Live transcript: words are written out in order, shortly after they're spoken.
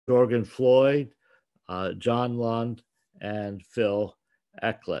Jorgen Floyd, John Lund, and Phil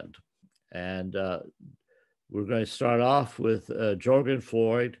Eklund. And we're going to start off with Jorgen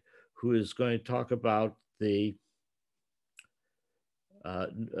Floyd, who is going to talk about the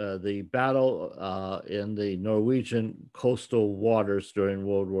battle in the Norwegian coastal waters during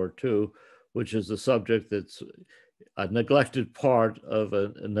World War II, which is a subject that's a neglected part of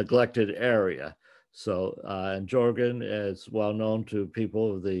a neglected area. So, and Jorgen is well known to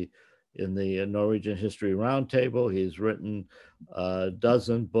people of in the Norwegian History Roundtable. He's written a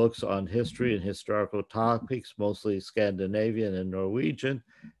dozen books on history and historical topics, mostly Scandinavian and Norwegian.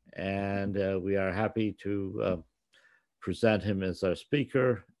 And we are happy to present him as our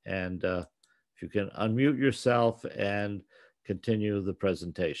speaker. And if you can unmute yourself and continue the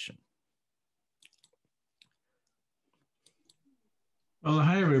presentation. Well,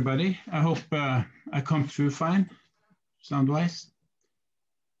 hi everybody. I hope I come through fine, sound-wise.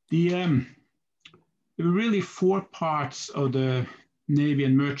 There were really four parts of the Navy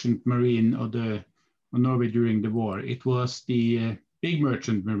and Merchant Marine of Norway during the war. It was the big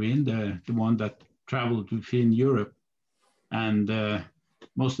Merchant Marine, the one that traveled within Europe and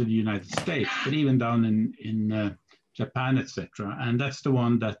most of the United States, but even down in Japan, etc. And that's the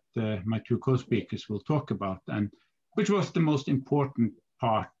one that my two co-speakers will talk about, and which was the most important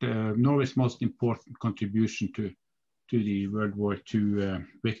part, Norway's most important contribution to the World War II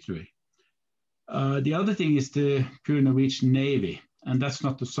victory. The other thing is the pure Norwegian Navy, and that's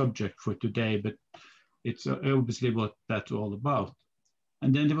not the subject for today, but it's obviously what that's all about.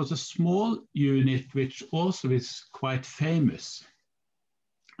 And then there was a small unit which also is quite famous.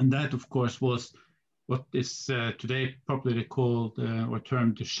 And that, of course, was what is today popularly called or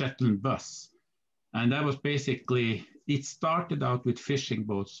termed the Shetland bus. And that was basically, it started out with fishing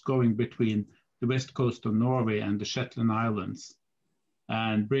boats going between the west coast of Norway and the Shetland Islands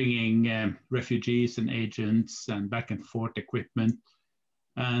and bringing refugees and agents and back and forth equipment.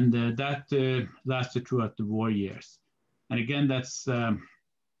 And that lasted throughout the war years. And again, that's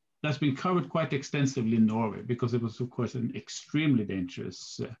been covered quite extensively in Norway because it was, of course, an extremely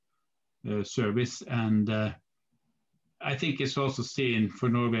dangerous service. And I think it's also seen for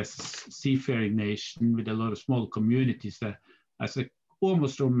Norway as a seafaring nation with a lot of small communities that as a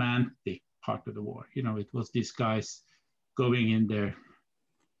almost romantic part of the war. You know, it was these guys going in their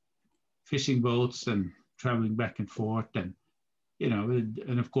fishing boats and traveling back and forth, and you know,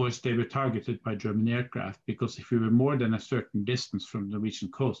 and of course they were targeted by German aircraft because if you were more than a certain distance from the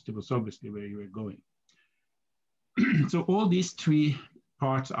Norwegian coast, it was obviously where you were going. So all these three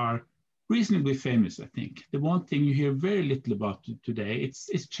parts are reasonably famous, I think. The one thing you hear very little about today,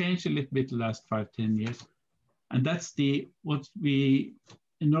 it's changed a little bit the last 5-10 years, and that's what we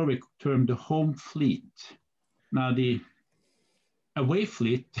in Norway term the home fleet. Now the away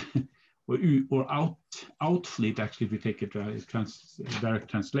fleet or out fleet, actually, if you take a direct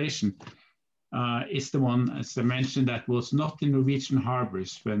translation, is the one, as I mentioned, that was not in Norwegian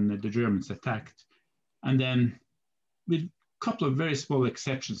harbors when the Germans attacked. And then with a couple of very small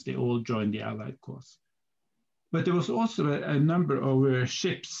exceptions, they all joined the Allied cause. But there was also a number of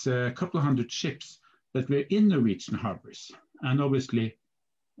ships, a couple of hundred ships that were in Norwegian harbors and obviously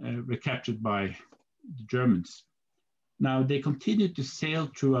were captured by the Germans. Now, they continued to sail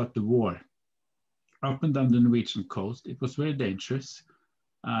throughout the war, up and down the Norwegian coast. It was very dangerous.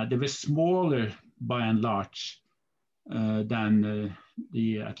 They were smaller, by and large, than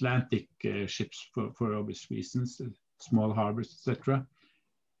the Atlantic ships for obvious reasons, small harbors, etc.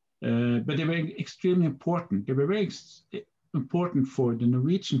 But they were extremely important. They were very important for the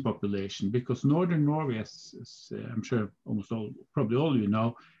Norwegian population because Northern Norway, as I'm sure probably all of you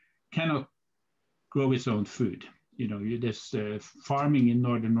know, cannot grow its own food. You know, this farming in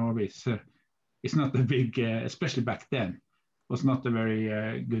Northern Norway is not a big, especially back then, was not a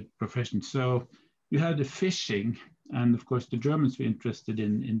very good profession. So you had the fishing, and of course the Germans were interested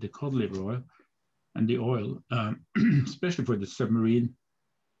in the cod liver oil and the oil, especially for the submarine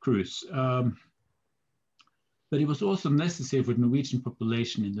crews. But it was also necessary for the Norwegian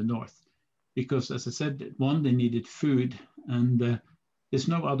population in the north, because as I said, one, they needed food, and there's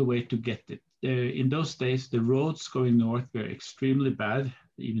no other way to get it. In those days, the roads going north were extremely bad.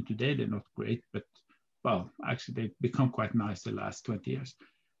 Even today, they're not great, but well, actually they've become quite nice the last 20 years.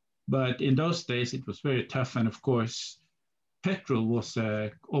 But in those days, it was very tough. And of course, petrol was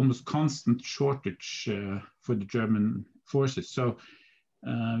a almost constant shortage for the German forces. So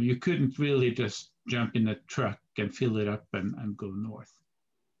you couldn't really just jump in a truck and fill it up and go north.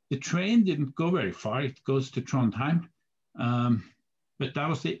 The train didn't go very far. It goes to Trondheim. But that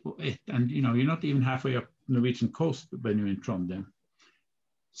was it. And you know, you're not even halfway up the Norwegian coast when you're in Trondheim.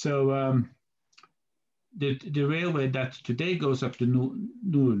 So the railway that today goes up to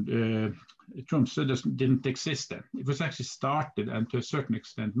Tromsø didn't exist then. It was actually started and to a certain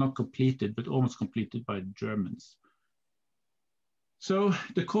extent not completed, but almost completed by the Germans. So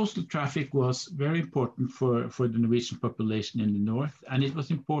the coastal traffic was very important for the Norwegian population in the north, and it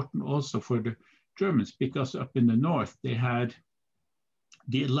was important also for the Germans because up in the north they had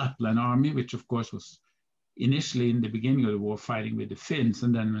the Lapland army, which of course was initially in the beginning of the war fighting with the Finns,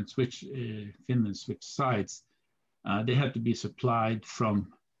 and then when Finland switched sides, they had to be supplied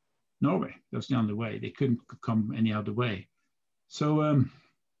from Norway. That was the only way. They couldn't come any other way. So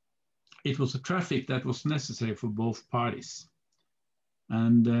it was a traffic that was necessary for both parties.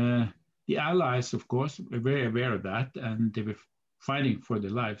 And the Allies, of course, were very aware of that, and they were fighting for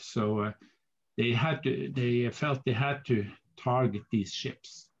their lives. So they felt they had to target these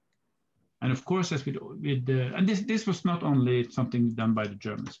ships. And of course, as and this was not only something done by the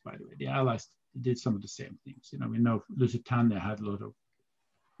Germans, by the way. The Allies did some of the same things. You know, we know Lusitania had a lot of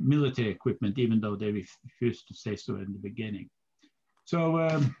military equipment, even though they refused to say so in the beginning.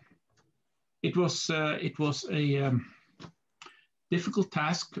 So it was a difficult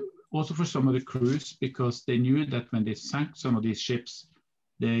task also for some of the crews, because they knew that when they sank some of these ships,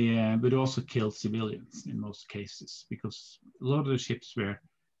 they would also kill civilians in most cases, because a lot of the ships were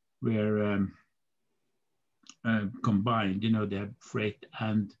combined. You know, they had freight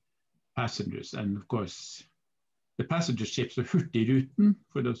and passengers, and of course, the passenger ships, the Hurtigruten,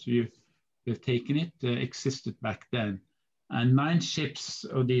 for those of you who have taken it, existed back then. And 9 ships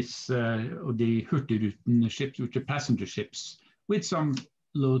of these of the Hurtigruten ships, which are passenger ships, with some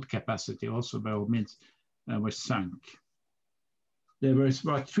load capacity also by all means, were sunk. There was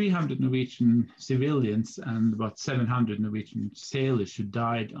about 300 Norwegian civilians and about 700 Norwegian sailors who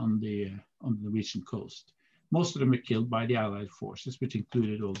died on the Norwegian coast. Most of them were killed by the Allied forces, which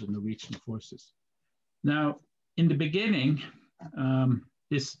included all the Norwegian forces. Now, in the beginning,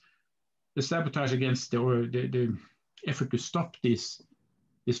 the sabotage against the effort to stop this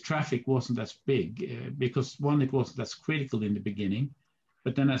traffic wasn't as big because, one, it wasn't as critical in the beginning,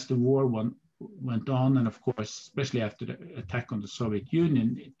 but then as the war went on, and of course, especially after the attack on the Soviet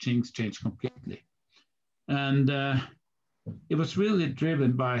Union, things changed completely. And it was really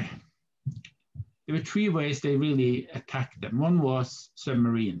driven by, there were 3 ways they really attacked them. One was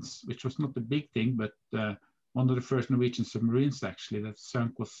submarines, which was not a big thing, but one of the first Norwegian submarines actually that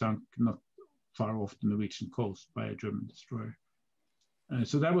was sunk not far off the Norwegian coast by a German destroyer.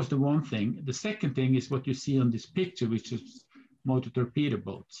 So that was the one thing. The second thing is what you see on this picture, which is motor torpedo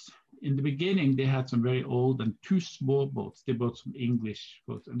boats. In the beginning, they had some very old and 2 small boats. They bought some English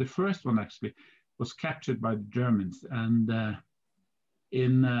boats. And the first one actually was captured by the Germans. And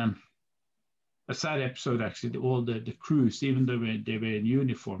in a sad episode, actually, all the crews, even though they were in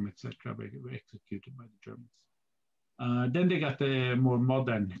uniform, etc., were executed by the Germans. Then they got the more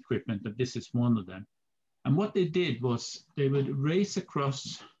modern equipment, and this is one of them. And what they did was they would race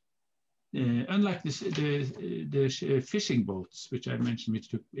across, unlike the fishing boats, which I mentioned, which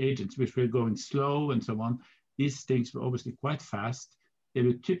took agents, which were going slow and so on. These things were obviously quite fast. They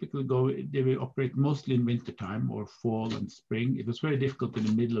would typically they would operate mostly in wintertime or fall and spring. It was very difficult in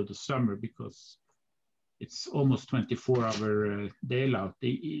the middle of the summer because it's almost 24-hour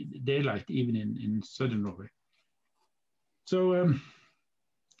daylight even in southern Norway. So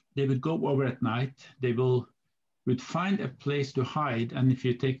they would go over at night. They would find a place to hide. And if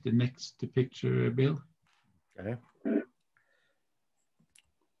you take the next picture, Bill. Okay.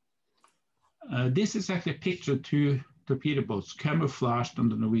 This is actually a picture of 2 torpedo boats camouflaged on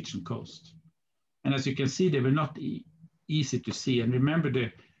the Norwegian coast. And as you can see, they were not easy to see. And remember,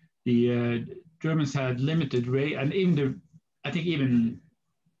 the Germans had limited radar, and I think even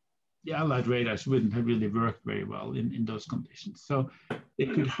the Allied radars wouldn't have really worked very well in those conditions. So they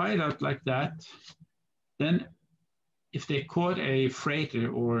could hide out like that. Then if they caught a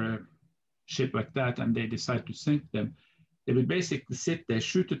freighter or a ship like that and they decide to sink them, they would basically sit there,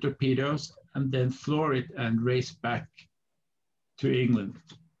 shoot the torpedoes, and then floor it and race back to England.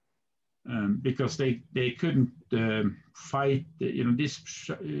 Because they couldn't fight. These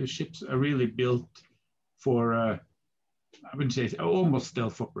ships are really built for, I wouldn't say almost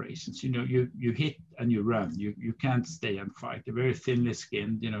stealth operations. You hit and you run. You can't stay and fight. They're very thinly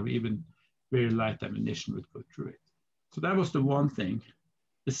skinned. Even very light ammunition would go through it. So that was the one thing.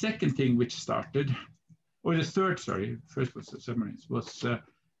 The second thing which started, or the third, sorry, first was the submarines, was the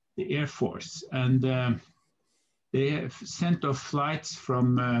Air Force. And they have sent off flights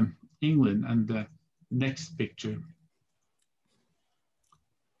from England. And the next picture.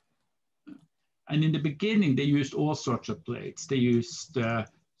 And in the beginning, they used all sorts of planes. They used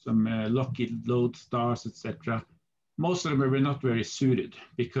Lockheed Lodestars, etc. Most of them were not very suited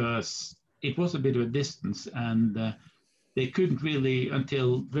because it was a bit of a distance, and they couldn't really,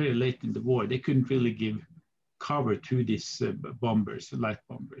 until very late in the war, they couldn't really give cover to these bombers, light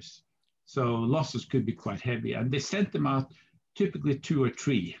bombers. So losses could be quite heavy. And they sent them out typically 2 or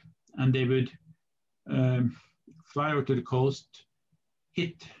 3, and they would fly over to the coast,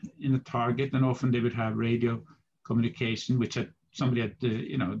 hit in a target, and often they would have radio communication, which somebody had,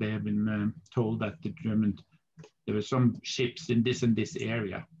 they have been told that there were some ships in this and this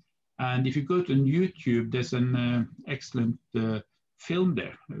area. And if you go to YouTube, there's an excellent film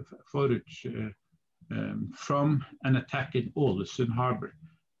there, footage from an attack in Ålesund Harbor.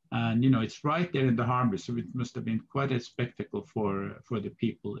 And, it's right there in the harbor, so it must have been quite a spectacle for the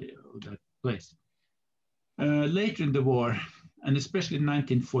people of that place. Later in the war, and especially in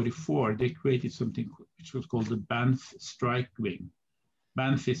 1944, they created something which was called the Banff Strike Wing.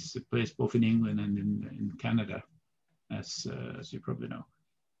 Banff is a place both in England and in Canada, as you probably know.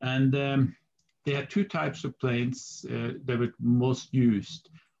 And they had 2 types of planes that were most used.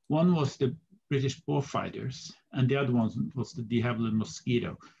 One was the British Warfighters, and the other one was the de Havilland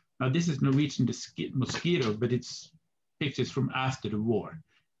Mosquito. Now, this is Norwegian Mosquito, but it's pictures from after the war.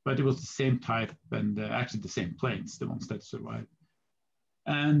 But it was the same type and actually the same planes, the ones that survived.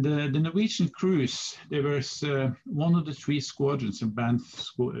 And the Norwegian crews, there was one of the 3 squadrons in Banff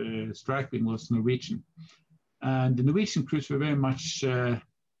Strike Wing was Norwegian. And the Norwegian crews were very much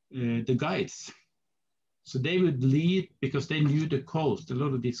the guides. So they would lead because they knew the coast. A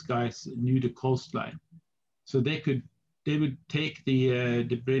lot of these guys knew the coastline. So they would take the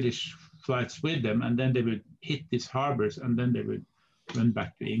British flights with them, and then they would hit these harbors, and then they would run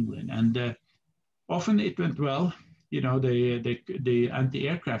back to England. And often it went well. The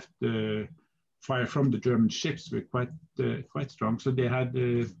anti-aircraft fire from the German ships were quite strong. So they had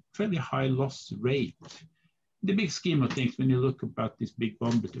a fairly high loss rate. The big scheme of things, when you look about these big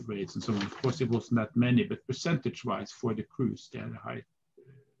bomber raids and so on, of course, it wasn't that many, but percentage-wise for the crews, they had a high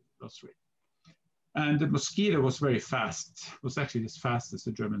loss rate. And the Mosquito was very fast, was actually as fast as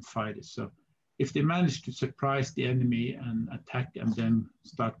the German fighters. So if they managed to surprise the enemy and attack and then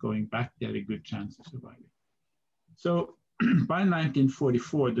start going back, they had a good chance of surviving. So by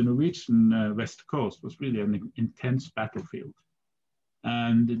 1944, the Norwegian West Coast was really an intense battlefield.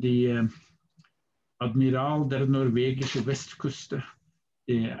 And the Admiral der Norwegische Westküste,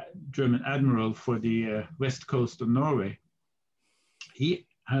 the German admiral for the west coast of Norway, he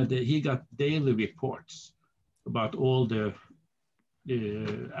got daily reports about all the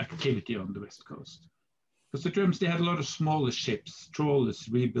activity on the west coast. Because the Germans, they had a lot of smaller ships, trawlers,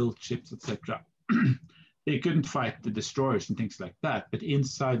 rebuilt ships, etc. They couldn't fight the destroyers and things like that, but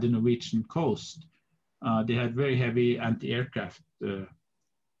inside the Norwegian coast, they had very heavy anti-aircraft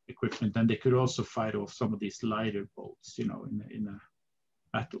equipment, and they could also fight off some of these lighter boats, in a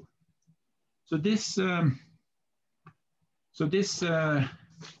battle. So this, I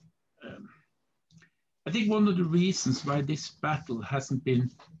think one of the reasons why this battle hasn't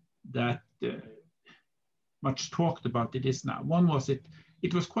been that much talked about it is now. One was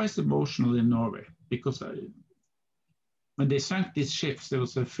it was quite emotional in Norway because when they sank these ships, there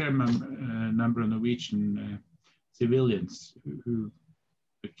was a fair number of Norwegian civilians who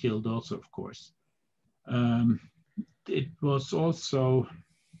were killed also, of course. It was also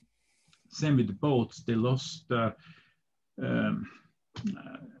same with the boats. They lost, I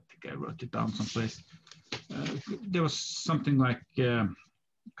think I wrote it down someplace. There was something like a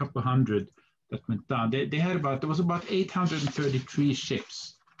couple of hundred that went down. They had there was about 833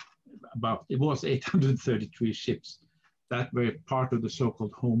 ships. It was 833 ships that were part of the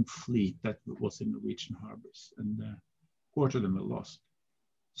so-called home fleet that was in Norwegian harbors, and a quarter of them were lost.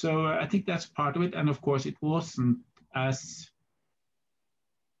 So I think that's part of it. And of course, it wasn't as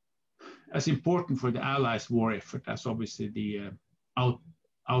important for the Allies' war effort as obviously the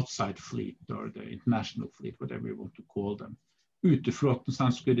outside fleet or the international fleet, whatever you want to call them. Uteflotten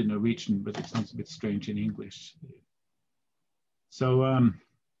sounds good in Norwegian, but it sounds a bit strange in English. So I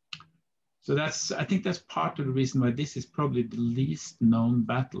think that's part of the reason why this is probably the least known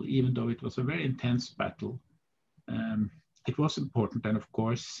battle, even though it was a very intense battle. It was important, and of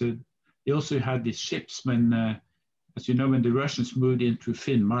course, they also had these ships when, as you know, when the Russians moved into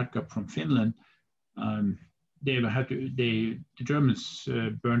Finnmark up from Finland, the Germans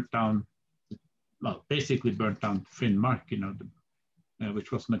burnt down, well, basically burnt down Finnmark,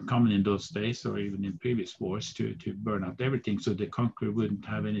 which wasn't common in those days or even in previous wars to burn out everything, so the conqueror wouldn't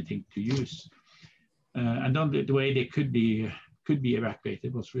have anything to use. And the way they could be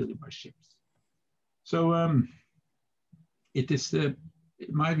evacuated was really by ships. So it is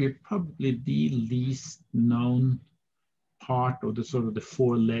it might be probably the least known part of the sort of the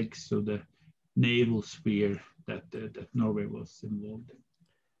four legs of the naval sphere that Norway was involved in.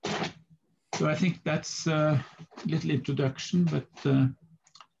 So I think that's a little introduction, but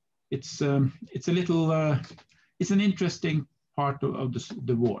it's a little it's an interesting part of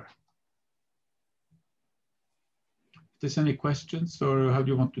the war. If there's any questions, or how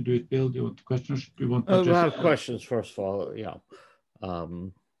do you want to do it, Bill? Do you want questions? Do you want to we'll have questions first of all? Yeah.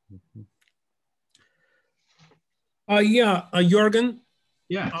 Jorgen.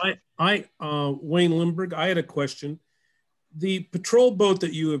 Yeah. Wayne Lindbergh. I had a question. The patrol boat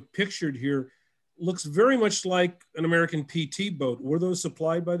that you have pictured here looks very much like an American PT boat. Were those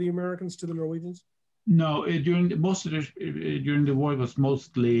supplied by the Americans to the Norwegians? No, during the war it was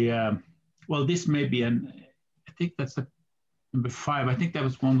mostly. Well, this may be I think that's the number 5. I think that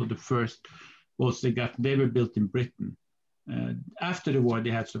was one of the first boats they got. They were built in Britain. After the war,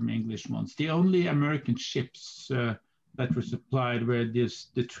 they had some English ones. The only American ships that were supplied were the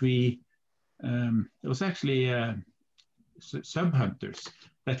 3. It was actually sub-hunters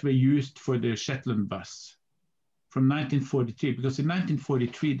that were used for the Shetland bus from 1943. Because in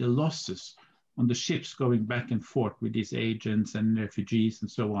 1943, the losses on the ships going back and forth with these agents and refugees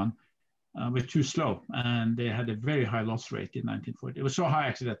and so on were too slow, and they had a very high loss rate in 1940. It was so high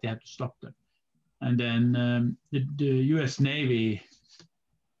actually that they had to stop them. And then the U.S. Navy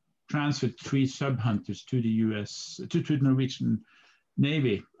transferred 3 sub-hunters to the U.S. to the Norwegian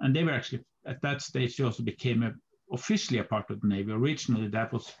Navy, and they were actually at that stage they also became officially a part of the Navy. Originally,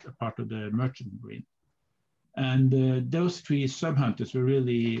 that was a part of the Merchant Marine. And those 3 sub-hunters were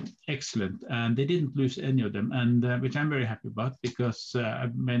really excellent, and they didn't lose any of them, and which I'm very happy about, because I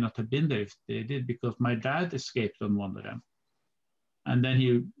may not have been there if they did, because my dad escaped on one of them. And then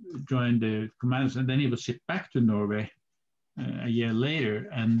he joined the commanders, and then he was shipped back to Norway a year later,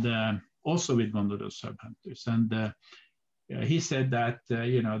 and also with one of those sub-hunters. And he said that,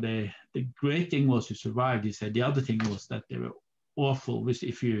 the great thing was he survived. He said the other thing was that they were awful.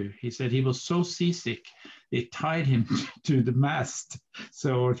 He said he was so seasick, they tied him to the mast,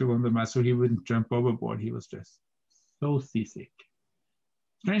 or to one of the masts, so he wouldn't jump overboard. He was just so seasick.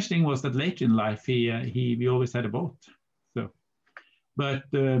 Strange thing was that later in life, we always had a boat. But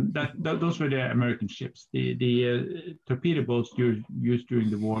those were the American ships. The torpedo boats used during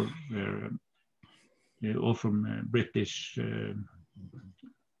the war were all from British,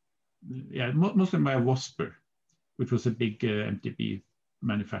 most of them by Wasper, which was a big MTB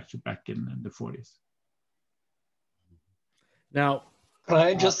manufacturer back in the 40s. Now, can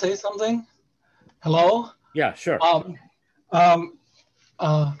I just say something? Hello? Yeah, sure. I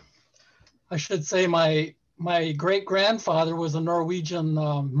should say my great-grandfather was a Norwegian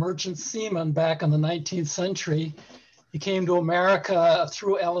merchant seaman back in the 19th century. He came to America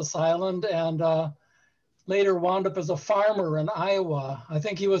through Ellis Island and later wound up as a farmer in Iowa. I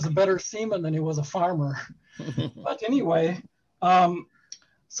think he was a better seaman than he was a farmer. But anyway,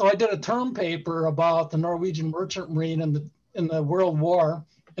 so I did a term paper about the Norwegian Merchant Marine in the World War,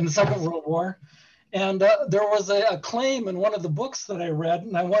 in the Second World War. And there was a claim in one of the books that I read,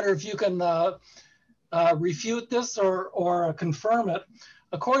 and I wonder if you can refute this or confirm it.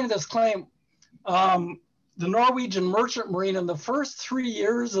 According to this claim, the Norwegian Merchant Marine in the first 3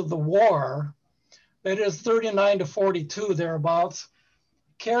 years of the war, that is 39 to 42 thereabouts,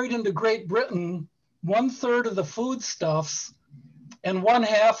 carried into Great Britain 1/3 of the foodstuffs and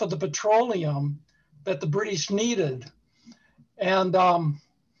 1/2 of the petroleum that the British needed. And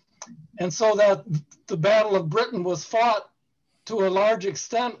so that the Battle of Britain was fought to a large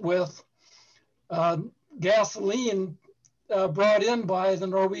extent with gasoline brought in by the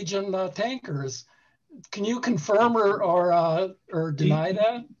Norwegian tankers. Can you confirm or deny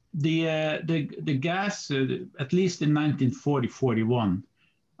that? The gas, at least in 1940-41,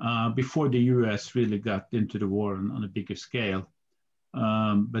 before the US really got into the war on a bigger scale,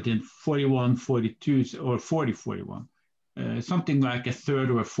 but in 41-42 or 40-41, something like 1/3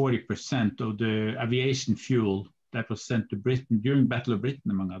 or 40% of the aviation fuel that was sent to Britain during Battle of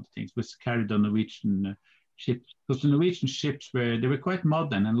Britain, among other things, was carried on Norwegian ships. Because the Norwegian ships they were quite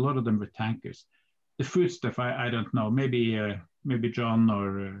modern, and a lot of them were tankers. The food stuff, I don't know. Maybe John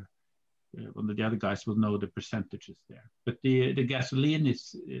or one of the other guys will know the percentages there. But the gasoline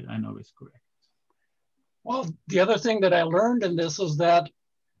I know is correct. Well, the other thing that I learned in this was that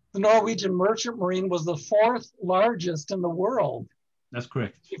the Norwegian Merchant Marine was the 4th largest in the world. That's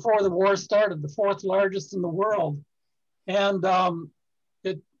correct. Before the war started, the 4th largest in the world. And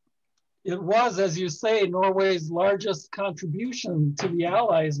it was, as you say, Norway's largest contribution to the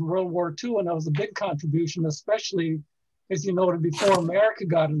Allies in World War II, and it was a big contribution, especially as you noted before, America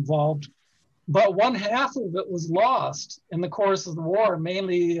got involved. But one half of it was lost in the course of the war,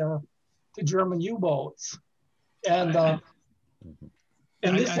 mainly to German U-boats. And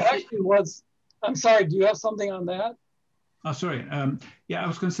this actually was, I'm sorry, do you have something on that? Oh, sorry. Yeah, I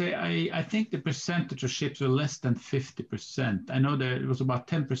was going to say, I think the percentage of ships were less than 50%. I know that it was about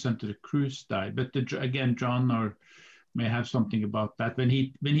 10% of the crews died, but again, John may have something about that. When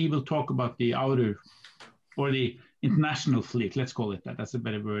he will talk about the outer, or the international fleet, let's call it that. That's a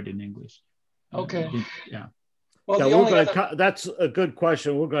better word in English. Okay. Yeah. Well, yeah, that's a good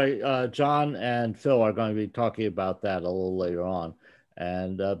question. We're going. John and Phil are going to be talking about that a little later on,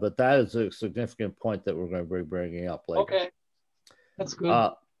 and but that is a significant point that we're going to be bringing up later. Okay, that's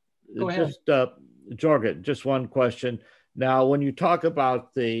good. Go ahead. Just Jorgen, just one question. Now, when you talk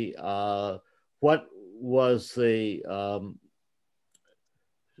about the what was the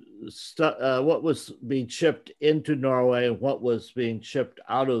what was being shipped into Norway and what was being shipped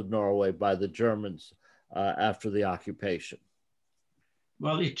out of Norway by the Germans after the occupation?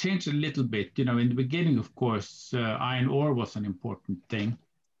 Well, it changed a little bit. You know, in the beginning, of course, iron ore was an important thing.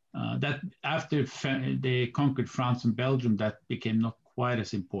 That after they conquered France and Belgium, that became not quite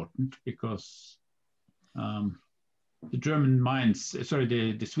as important because the German mines,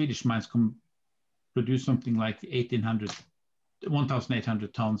 the Swedish mines produce something like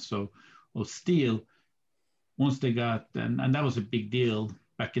 1,800 tons of steel once they got, and that was a big deal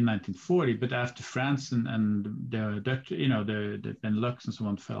back in 1940. But after France and the Dutch, the Benelux and so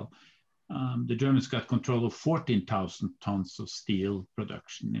on fell, the Germans got control of 14,000 tons of steel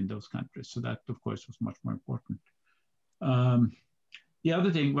production in those countries. So that, of course, was much more important. The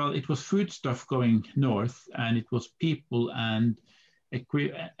other thing, well, it was foodstuff going north, and it was people and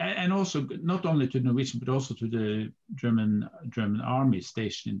also not only to the Norwegian, but also to the German army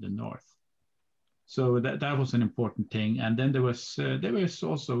stationed in the north. So that was an important thing. And then there was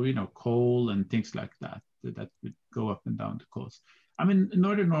also, coal and things like that would go up and down the coast. I mean,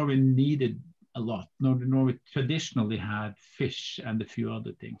 Northern Norway needed a lot. Northern Norway traditionally had fish and a few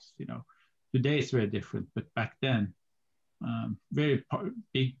other things. Today it's very different, but back then, big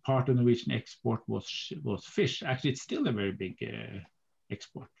part of Norwegian export was fish. Actually, it's still a very big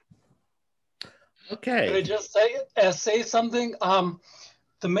export. Okay. Can I just say something?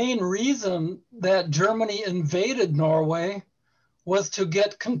 The main reason that Germany invaded Norway was to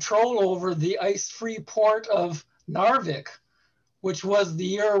get control over the ice-free port of Narvik, which was the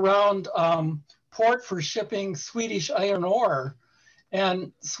year-round port for shipping Swedish iron ore.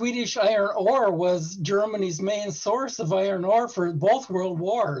 And Swedish iron ore was Germany's main source of iron ore for both world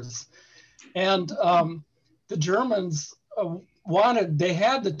wars. And the Germans they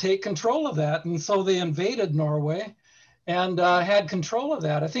had to take control of that. And so they invaded Norway and had control of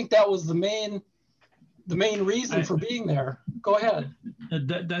that. I think that was the main reason for being there. Go ahead.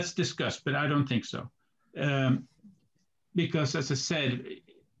 That's discussed, but I don't think so. Because as I said,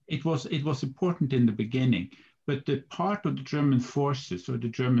 it was important in the beginning. But the part of the German forces or the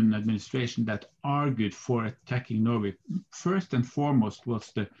German administration that argued for attacking Norway, first and foremost,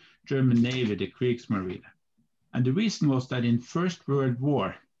 was the German Navy, the Kriegsmarine. And the reason was that in First World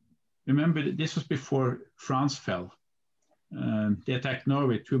War, remember this was before France fell. They attacked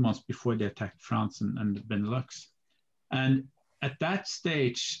Norway 2 months before they attacked France and the Benelux. And at that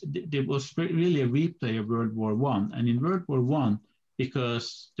stage, there was really a replay of World War I. And in World War I,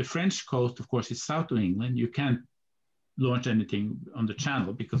 because the French coast, of course, is south of England. You can't launch anything on the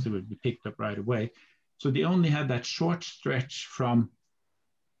channel because it would be picked up right away. So they only had that short stretch from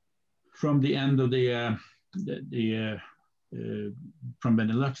the end of from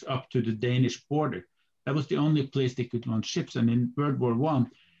Benelux up to the Danish border. That was the only place they could launch ships. And in World War I,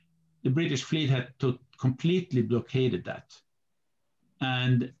 the British fleet had completely blockaded that.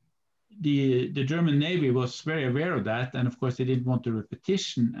 And the German Navy was very aware of that, and of course they didn't want a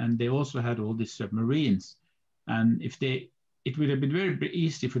repetition, and they also had all these submarines. And it would have been very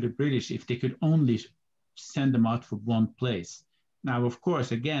easy for the British if they could only send them out for one place. Now, of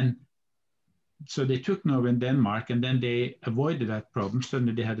course, again, so they took Norway and Denmark, and then they avoided that problem.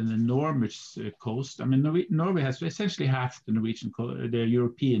 Suddenly they had an enormous coast. I mean, Norway has essentially half the the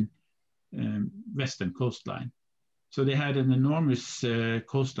European western coastline. So they had an enormous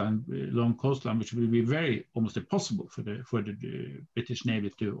long coastline, which would be almost impossible for the British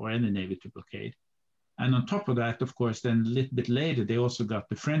Navy or any Navy to blockade. And on top of that, of course, then a little bit later, they also got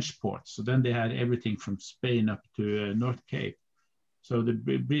the French ports. So then they had everything from Spain up to North Cape. So the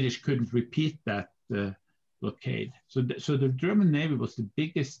British couldn't repeat that blockade. So the German Navy was the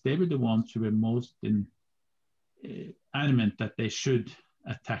biggest. They were the ones who were most adamant that they should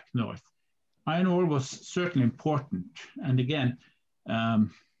attack north. iron ore was certainly important. And again,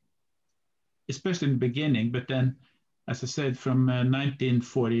 especially in the beginning, but then, as I said, from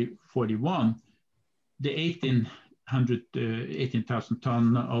 1941, the 18,000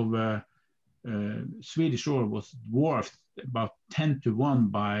 ton of Swedish ore was dwarfed about 10-1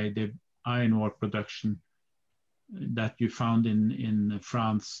 by the iron ore production that you found in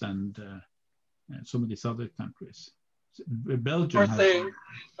France and some of these other countries. Belgium of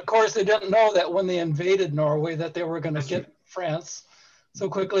course, they didn't know that when they invaded Norway that they were going to get France so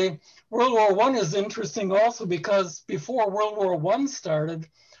quickly. World War I is interesting also because before World War I started,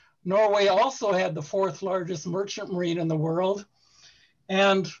 Norway also had the 4th largest merchant marine in the world.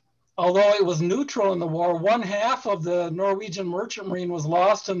 And although it was neutral in the war, 1/2 of the Norwegian merchant marine was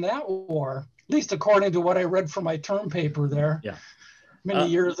lost in that war, at least according to what I read from my term paper there many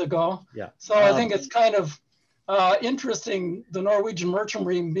years ago. So I think it's kind of interesting, the Norwegian merchant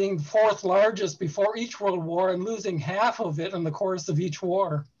marine being the 4th largest before each world war and losing 1/2 of it in the course of each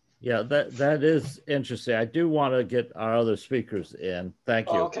war. Yeah, that is interesting. I do want to get our other speakers in.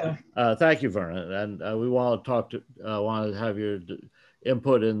 Thank you. Okay. Thank you, Vernon. And we want to want to have your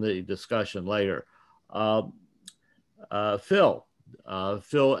input in the discussion later. Phil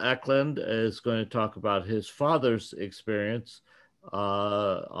Eklund is going to talk about his father's experience as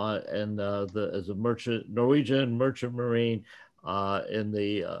a Norwegian merchant marine in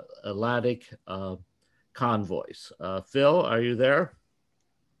the Atlantic convoys. Phil, are you there?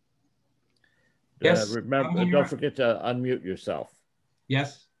 Yes. Remember, don't forget to unmute yourself.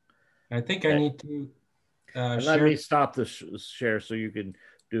 Yes. I think I need to and let me stop the share so you can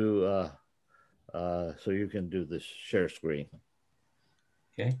do the share screen.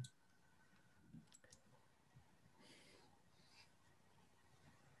 Okay.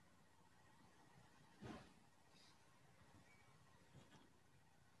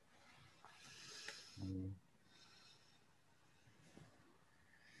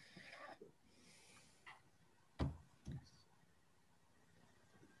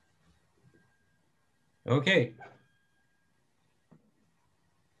 Okay.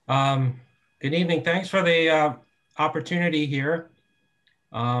 Good evening. Thanks for the opportunity here.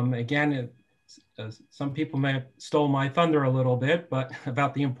 Again, some people may have stole my thunder a little bit, but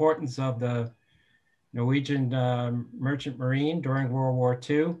about the importance of the Norwegian merchant marine during World War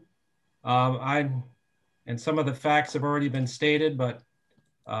II. And some of the facts have already been stated, but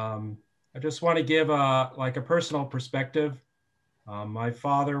I just want to give like a personal perspective. My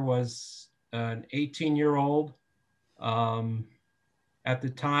father was an 18-year-old at the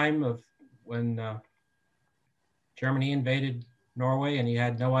time of when Germany invaded Norway, and he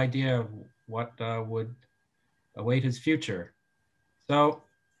had no idea what would await his future. So,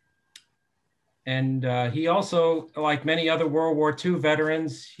 and he also, like many other World War II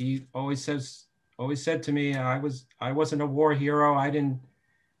veterans, he always said to me, I wasn't a war hero. I didn't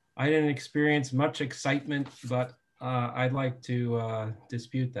experience much excitement, but I'd like to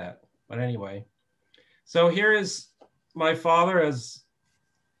dispute that. But anyway, so here is my father as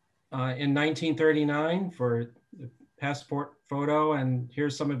in 1939 for the passport photo, and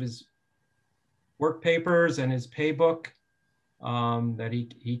here's some of his work papers and his pay book that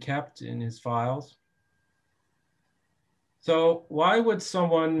he kept in his files. So why would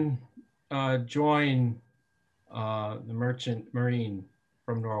someone join the merchant marine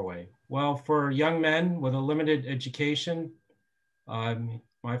from Norway? Well, for young men with a limited education,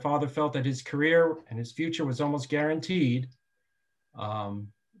 my father felt that his career and his future was almost guaranteed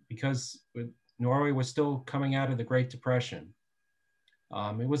because Norway was still coming out of the Great Depression.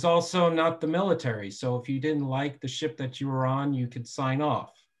 It was also not the military. So if you didn't like the ship that you were on, you could sign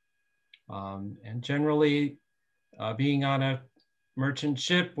off. And generally, being on a merchant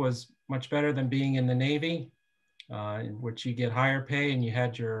ship was much better than being in the Navy, in which you get higher pay and you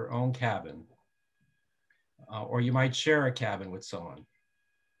had your own cabin. Or you might share a cabin with someone.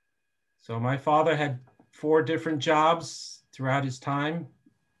 So my father had 4 different jobs throughout his time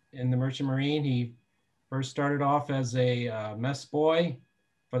in the Merchant Marine. He first started off as a mess boy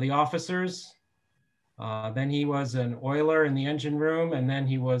for the officers. Then he was an oiler in the engine room, and then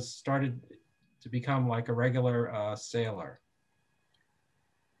he started to become like a regular sailor.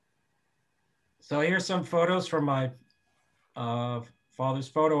 So here's some photos from my father's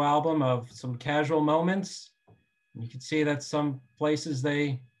photo album of some casual moments. You can see that some places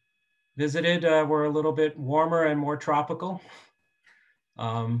they visited were a little bit warmer and more tropical.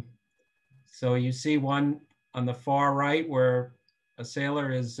 So you see one on the far right where a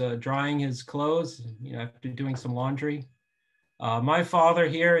sailor is drying his clothes, after doing some laundry. My father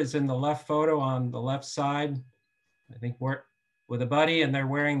here is in the left photo on the left side. I think with a buddy, and they're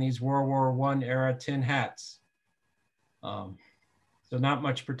wearing these World War I era tin hats. So not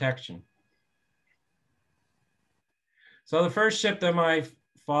much protection. So the first ship that my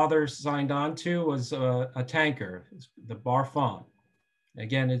father signed on to was a tanker, the Barfon.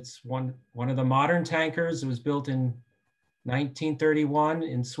 Again, it's one of the modern tankers. It was built in 1931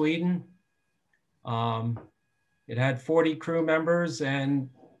 in Sweden. It had 40 crew members, and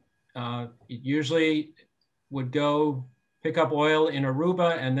it usually would go pick up oil in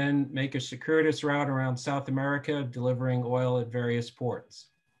Aruba and then make a circuitous route around South America, delivering oil at various ports.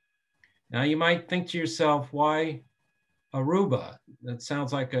 Now you might think to yourself, why Aruba? That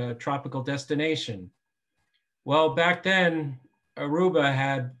sounds like a tropical destination. Well, back then, Aruba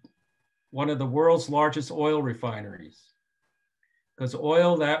had one of the world's largest oil refineries, because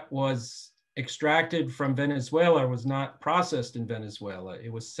oil that was extracted from Venezuela was not processed in Venezuela.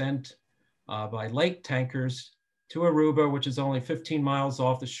 It was sent by lake tankers to Aruba, which is only 15 miles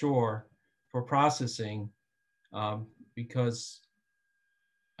off the shore, for processing, because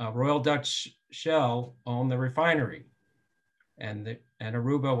Royal Dutch Shell owned the refinery, and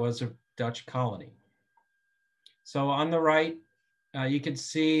Aruba was a Dutch colony. So on the right, you can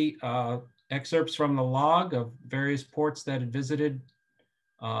see excerpts from the log of various ports that it visited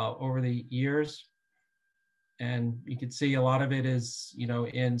over the years. And you can see a lot of it is,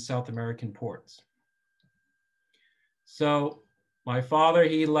 in South American ports. So my father,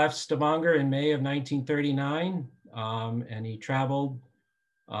 he left Stavanger in May of 1939, and he traveled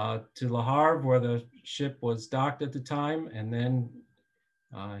to Le Havre, where the ship was docked at the time. And then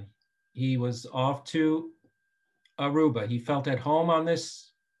he was off to Aruba. He felt at home on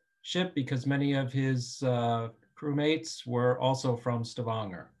this ship because many of his crewmates were also from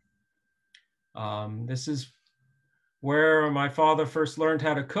Stavanger. This is where my father first learned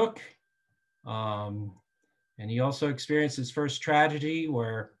how to cook. And he also experienced his first tragedy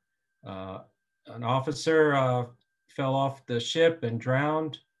where an officer fell off the ship and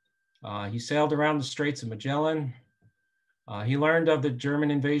drowned. He sailed around the Straits of Magellan. He learned of the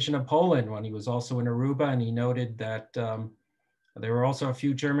German invasion of Poland when he was also in Aruba, and he noted that there were also a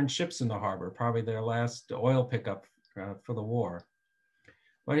few German ships in the harbor, probably their last oil pickup for the war.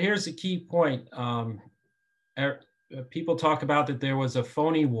 But here's the key point. People talk about that there was a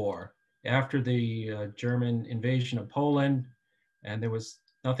phony war after the German invasion of Poland, and there was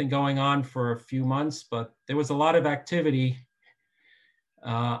nothing going on for a few months, but there was a lot of activity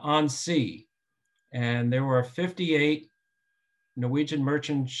on sea. And there were 58 Norwegian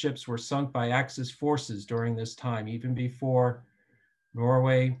merchant ships were sunk by Axis forces during this time, even before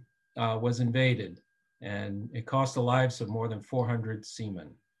Norway was invaded. And it cost the lives of more than 400 seamen.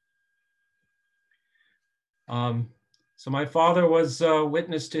 So my father was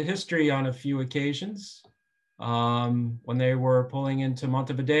witness to history on a few occasions. When they were pulling into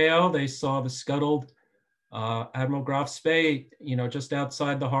Montevideo, they saw the scuttled Admiral Graf Spee, just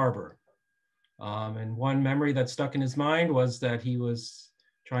outside the harbor. And one memory that stuck in his mind was that he was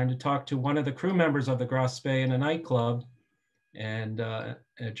trying to talk to one of the crew members of the Graf Spee in a nightclub, and a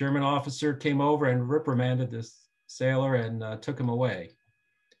German officer came over and reprimanded this sailor and took him away.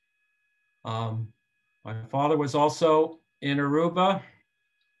 My father was also in Aruba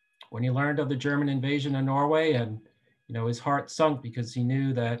when he learned of the German invasion of Norway, and his heart sunk because he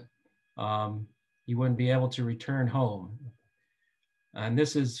knew that he wouldn't be able to return home. And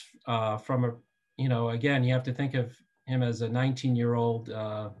this is from again, you have to think of him as a 19-year-old,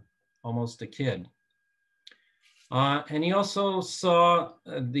 almost a kid. And he also saw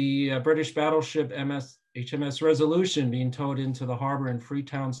the British battleship HMS Resolution being towed into the harbor in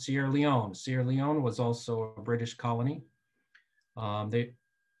Freetown, Sierra Leone. Sierra Leone was also a British colony. The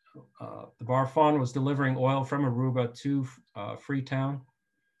Barfon was delivering oil from Aruba to Freetown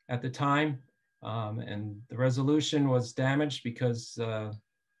at the time. And the Resolution was damaged because the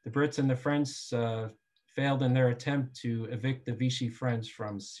Brits and the French failed in their attempt to evict the Vichy French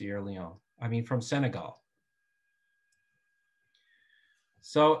from from Senegal.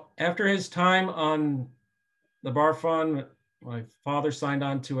 So after his time on the Barfon, my father signed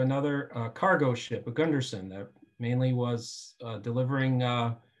on to another cargo ship, a Gunderson, that mainly was delivering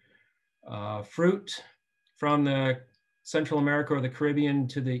fruit from the Central America or the Caribbean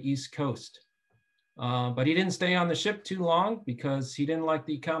to the East Coast. But he didn't stay on the ship too long because he didn't like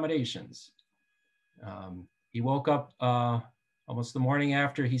the accommodations. He woke up almost the morning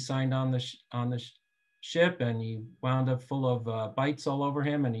after he signed on the ship, and he wound up full of bites all over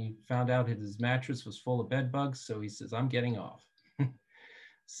him, and he found out his mattress was full of bed bugs. So he says, "I'm getting off."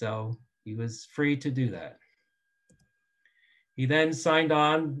 So he was free to do that. He then signed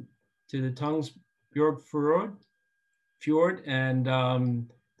on to the Tungsbjorgfjord fjord, and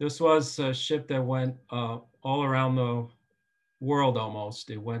this was a ship that went all around the world almost.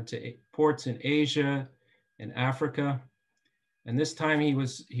 It went to ports in Asia and Africa, and this time he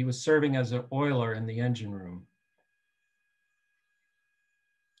was serving as an oiler in the engine room.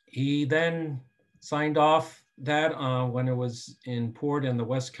 He then signed off that when it was in port on the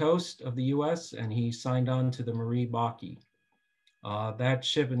west coast of the US, and he signed on to the Marie Baki. That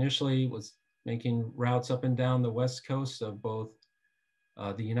ship initially was making routes up and down the west coast of both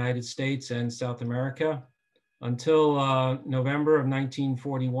the United States and South America. Until November of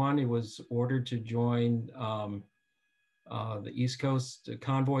 1941, it was ordered to join the East Coast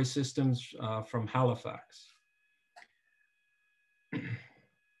convoy systems from Halifax.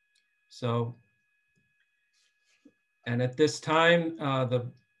 So, and at this time,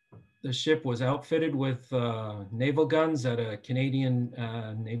 the ship was outfitted with naval guns at a Canadian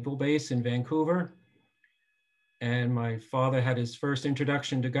naval base in Vancouver. And my father had his first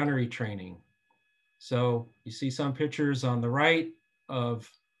introduction to gunnery training. So you see some pictures on the right of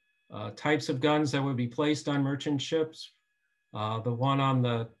types of guns that would be placed on merchant ships. The one on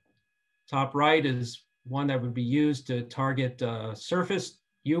the top right is one that would be used to target surface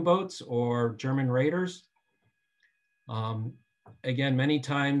U-boats or German raiders. Again, many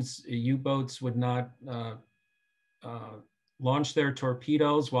times U-boats would not launch their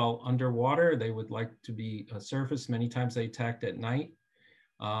torpedoes while underwater. They would like to be surfaced. Many times they attacked at night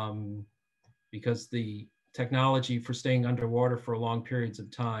because the technology for staying underwater for long periods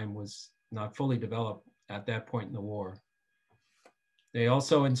of time was not fully developed at that point in the war. They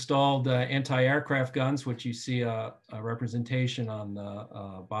also installed anti-aircraft guns, which you see a representation on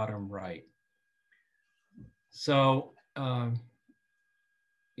the bottom right. So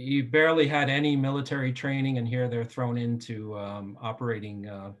he barely had any military training, and here they're thrown into operating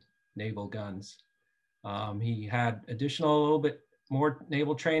naval guns. He had a little bit more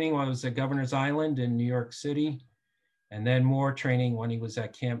naval training when he was at Governor's Island in New York City, and then more training when he was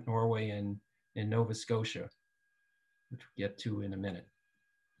at Camp Norway in Nova Scotia, which we'll get to in a minute.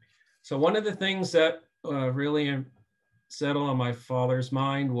 So one of the things that really settled on my father's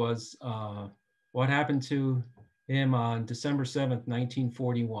mind was what happened to him on December 7th,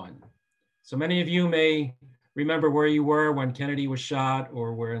 1941. So many of you may remember where you were when Kennedy was shot,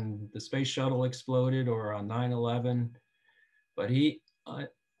 or when the space shuttle exploded, or on 9/11. But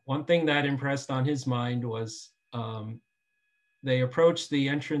one thing that impressed on his mind was they approached the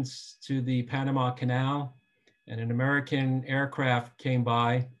entrance to the Panama Canal, and an American aircraft came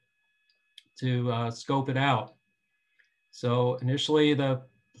by to scope it out. So initially the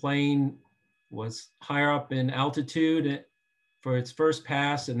plane was higher up in altitude for its first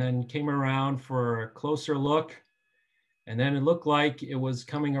pass, and then came around for a closer look. And then it looked like it was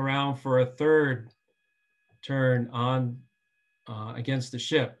coming around for a third turn on against the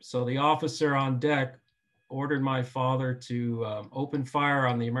ship. So the officer on deck ordered my father to open fire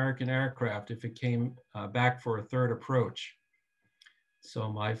on the American aircraft if it came back for a third approach.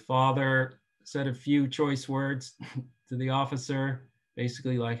 So my father said a few choice words to the officer,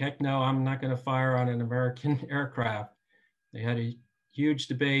 basically like, heck no, I'm not going to fire on an American aircraft. They had a huge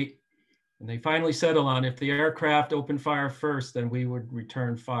debate, and they finally settled on, if the aircraft opened fire first, then we would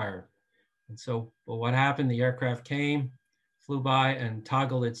return fire. And so, well, what happened? The aircraft came, flew by, and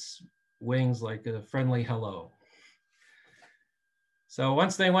toggled its wings like a friendly hello. So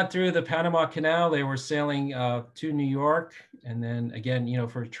once they went through the Panama Canal, they were sailing to New York, and then again,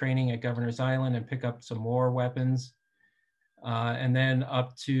 for training at Governor's Island and pick up some more weapons, and then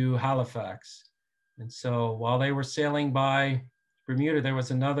up to Halifax. And so while they were sailing by Bermuda, there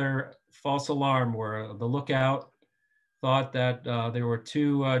was another false alarm where the lookout thought that there were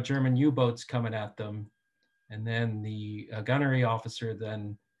two German U-boats coming at them. And then the gunnery officer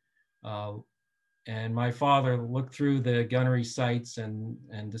then, and my father looked through the gunnery sights and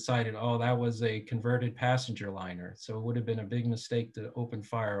decided, oh, that was a converted passenger liner. So it would have been a big mistake to open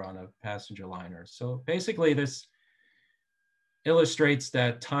fire on a passenger liner. So basically this illustrates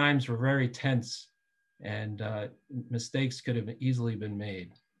that times were very tense, and mistakes could have easily been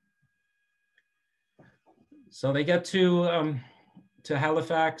made. So they get to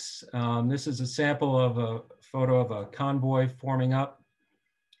Halifax. This is a sample of a photo of a convoy forming up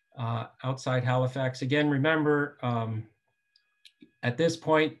outside Halifax. Again, remember, at this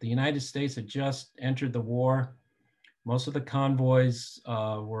point, the United States had just entered the war. Most of the convoys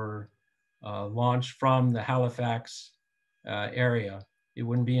were launched from the Halifax area. It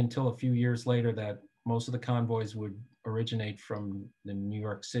wouldn't be until a few years later that most of the convoys would originate from the New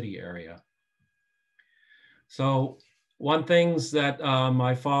York City area. So one things that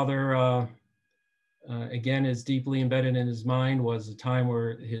my father again, is deeply embedded in his mind was a time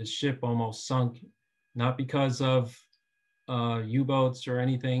where his ship almost sunk, not because of U-boats or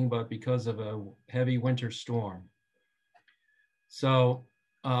anything, but because of a heavy winter storm. So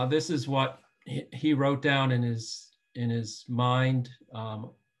this is what he wrote down in his mind.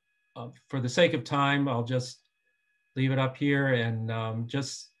 For the sake of time, I'll just leave it up here and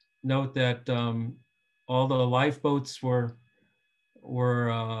just note that all the lifeboats were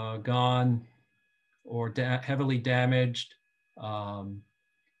gone or heavily damaged. And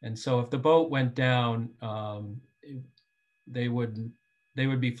so if the boat went down, they would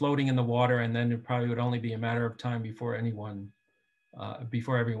be floating in the water, and then it probably would only be a matter of time before everyone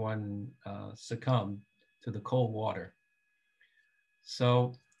succumbed to the cold water.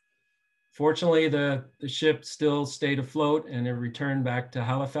 So fortunately, the ship still stayed afloat and it returned back to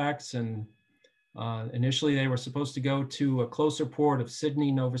Halifax. And initially they were supposed to go to a closer port of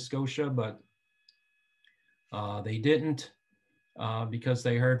Sydney, Nova Scotia, but they didn't because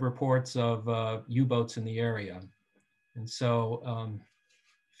they heard reports of U-boats in the area. And so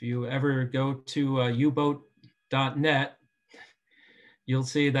if you ever go to uboat.net, you'll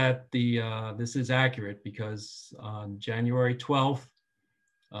see that this is accurate, because on January 12th,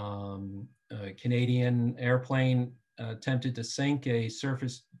 a Canadian airplane attempted to sink a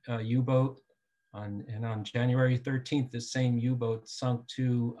surface U-boat, and on January 13th, this same U-boat sunk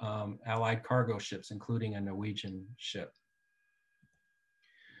two Allied cargo ships, including a Norwegian ship.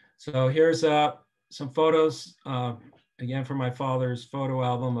 So here's some photos, again, from my father's photo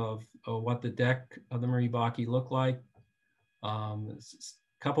album of what the deck of the Maribaki looked like. A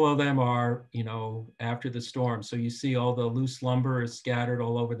couple of them are, after the storm. So you see all the loose lumber is scattered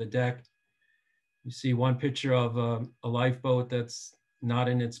all over the deck. You see one picture of a lifeboat that's not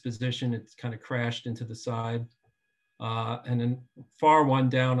in its position. It's kind of crashed into the side. And then far one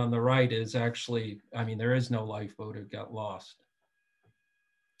down on the right is actually, there is no lifeboat, it got lost.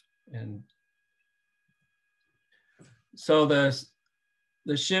 And so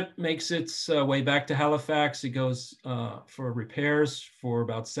the ship makes its way back to Halifax. It goes for repairs for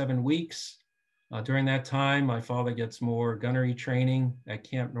about 7 weeks. During that time, my father gets more gunnery training at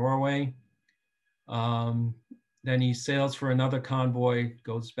Camp Norway. Then he sails for another convoy,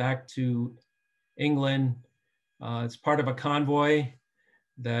 goes back to England. It's part of a convoy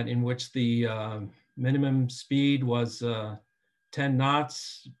in which the minimum speed was 10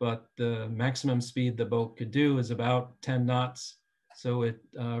 knots, but the maximum speed the boat could do is about 10 knots. So it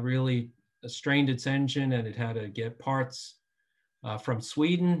really strained its engine, and it had to get parts from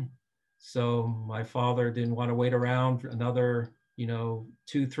Sweden. So my father didn't want to wait around another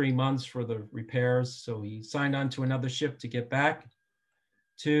 2-3 months for the repairs. So he signed on to another ship to get back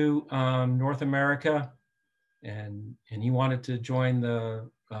to North America. And he wanted to join the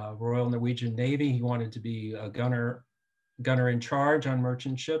Royal Norwegian Navy. He wanted to be a gunner in charge on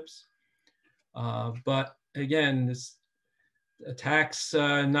merchant ships. But again, this attacks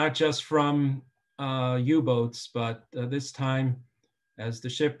not just from U-boats, but this time, as the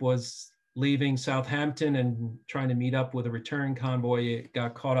ship was leaving Southampton and trying to meet up with a return convoy, it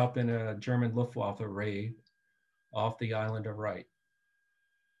got caught up in a German Luftwaffe raid off the island of Rheit.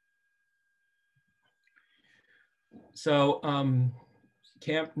 So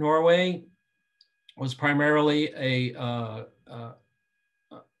Camp Norway was primarily a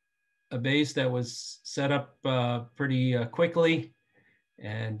base that was set up pretty quickly,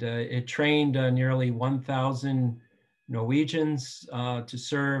 and it trained nearly 1,000 Norwegians to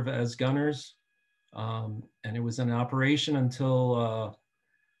serve as gunners, and it was in operation until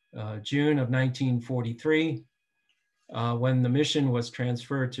June of 1943, when the mission was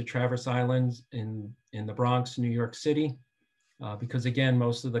transferred to Traverse Island in the Bronx, New York City, because again,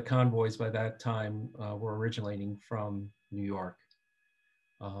 most of the convoys by that time were originating from New York.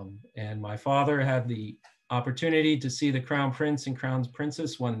 And my father had the opportunity to see the Crown Prince and Crown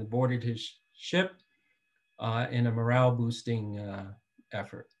Princess when they boarded his ship in a morale boosting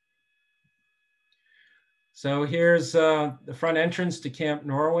effort. So here's the front entrance to Camp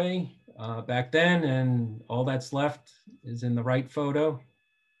Norway back then, and all that's left is in the right photo.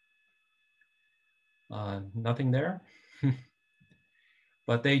 Nothing there.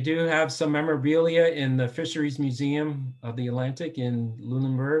 But they do have some memorabilia in the Fisheries Museum of the Atlantic in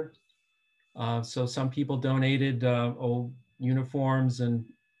Lunenburg. So some people donated old uniforms and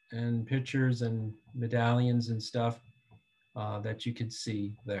pictures and medallions and stuff that you could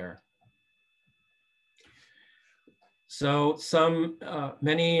see there. So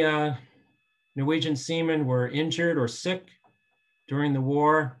many Norwegian seamen were injured or sick during the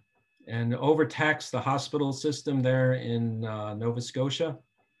war and overtaxed the hospital system there in Nova Scotia.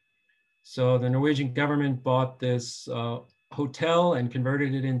 So the Norwegian government bought this hotel and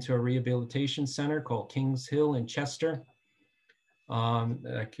converted it into a rehabilitation center called Kings Hill in Chester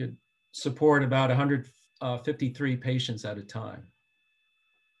that could support about 153 patients at a time.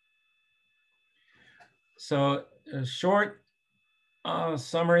 So a short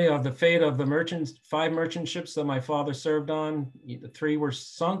summary of the fate of the 5 merchant ships that my father served on. The 3 were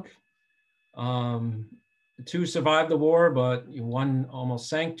sunk. 2 survived the war, but 1 almost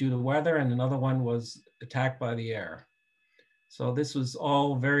sank due to weather, and another one was attacked by the air. So this was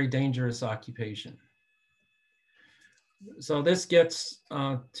all very dangerous occupation. So this gets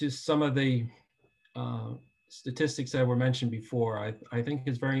to some of the statistics that were mentioned before. I think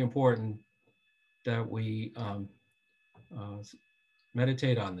it's very important that we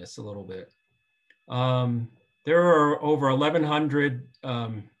meditate on this a little bit. There are over 1,100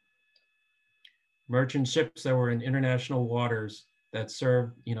 merchant ships that were in international waters that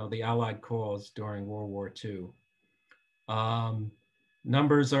served, the Allied cause during World War II.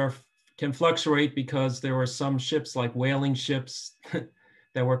 Numbers can fluctuate because there were some ships like whaling ships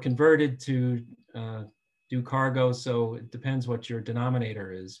that were converted to do cargo. So it depends what your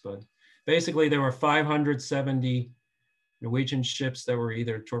denominator is. But basically there were 570 Norwegian ships that were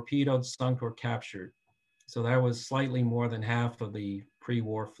either torpedoed, sunk, or captured. So that was slightly more than half of the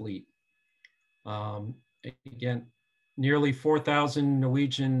pre-war fleet. Again, nearly 4,000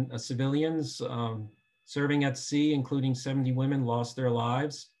 Norwegian civilians serving at sea, including 70 women, lost their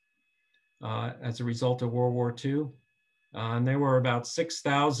lives as a result of World War II. And there were about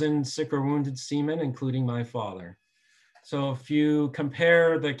 6,000 sick or wounded seamen, including my father. So if you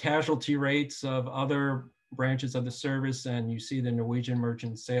compare the casualty rates of other branches of the service and you see the Norwegian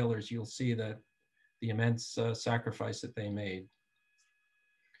merchant sailors, you'll see that the immense sacrifice that they made.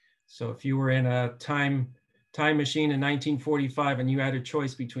 So if you were in a time machine in 1945 and you had a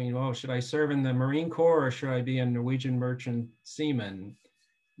choice between, oh, should I serve in the Marine Corps or should I be a Norwegian merchant seaman?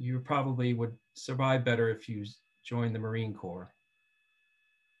 You probably would survive better if you joined the Marine Corps.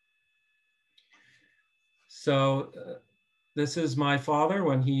 So this is my father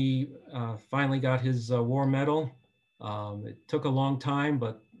when he finally got his war medal. It took a long time,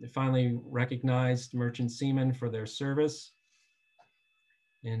 but they finally recognized merchant seamen for their service.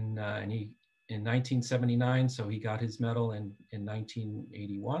 In 1979, so he got his medal in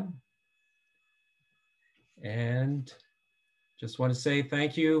 1981. And just want to say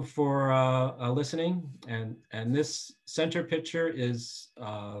thank you for listening. And this center picture is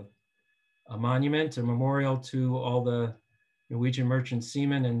a monument, a memorial to all the Norwegian merchant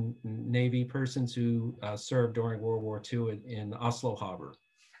seamen and Navy persons who served during World War II in Oslo Harbor.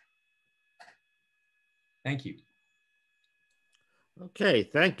 Thank you. Okay,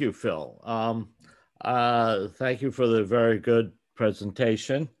 thank you, Phil. Thank you for the very good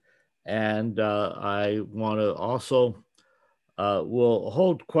presentation. And I want to also, we'll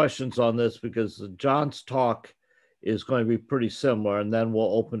hold questions on this because John's talk is going to be pretty similar, and then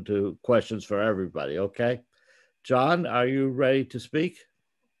we'll open to questions for everybody, okay? John, are you ready to speak?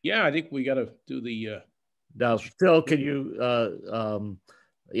 Yeah, I think we got to do the... Now, Phil, can you,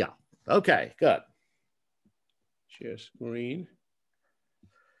 yeah, okay, good. Share screen.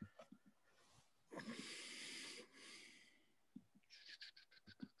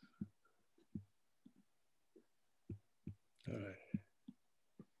 All right.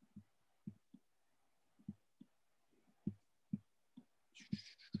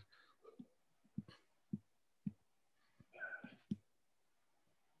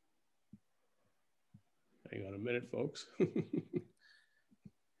 Hang on a minute, folks.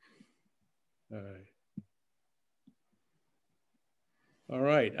 All right. All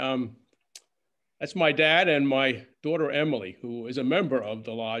right. That's my dad and my daughter, Emily, who is a member of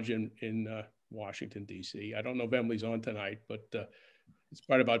the lodge in Washington, D.C. I don't know if Emily's on tonight, but it's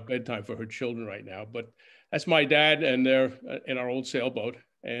right about bedtime for her children right now. But that's my dad, and they're in our old sailboat.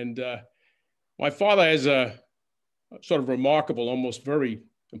 And my father has a sort of remarkable, almost very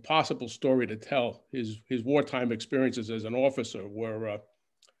impossible story to tell. His wartime experiences as an officer were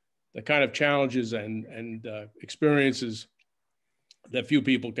the kind of challenges and experiences that few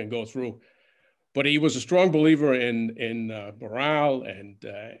people can go through. But he was a strong believer in morale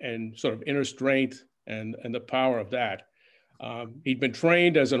and sort of inner strength and the power of that. He'd been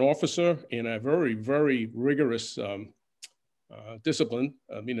trained as an officer in a very, very rigorous discipline.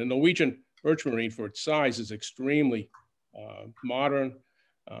 I mean, the Norwegian Merchant Marine, for its size, is extremely modern,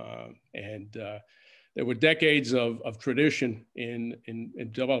 and there were decades of tradition in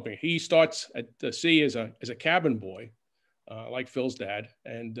developing. He starts at the sea as a cabin boy, like Phil's dad.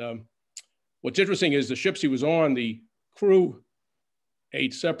 And what's interesting is the ships he was on, the crew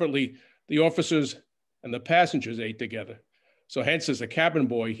ate separately. the officers and the passengers ate together. So hence, as a cabin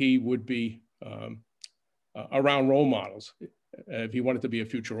boy, he would be around role models if he wanted to be a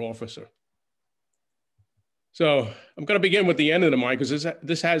future officer. So I'm going to begin with the end of the mine, because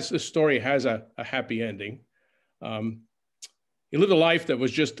this story has a happy ending. He lived a life that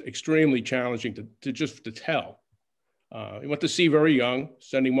was just extremely challenging to tell. He went to sea very young,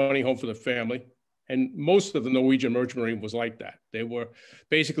 sending money home for the family. And most of the Norwegian Merchant Marine was like that. They were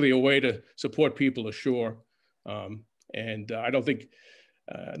basically a way to support people ashore. And I don't think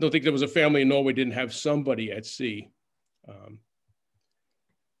there was a family in Norway didn't have somebody at sea.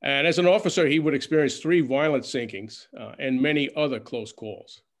 And as an officer, he would experience 3 violent sinkings and many other close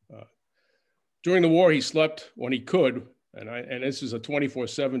calls. During the war, he slept when he could, and this is a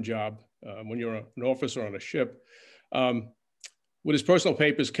 24/7 job when you're an officer on a ship, with his personal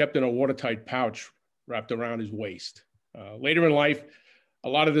papers kept in a watertight pouch wrapped around his waist. Later in life, a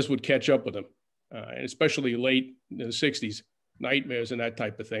lot of this would catch up with him, and especially late in the 60s, nightmares and that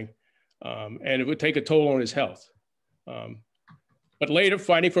type of thing. And it would take a toll on his health. But later,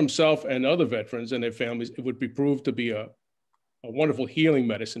 fighting for himself and other veterans and their families, it would be proved to be a wonderful healing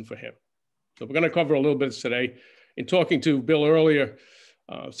medicine for him. So we're going to cover a little bit today. In talking to Bill earlier,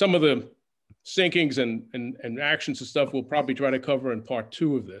 some of the sinkings and actions and stuff we'll probably try to cover in part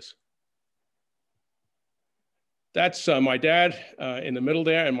 2 of this. That's my dad in the middle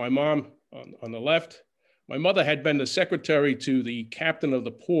there, and my mom on the left. My mother had been the secretary to the captain of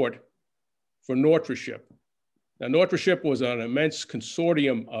the port for Nortra Ship. Now, Nortra Ship was an immense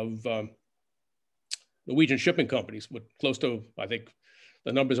consortium of Norwegian shipping companies with close to, I think,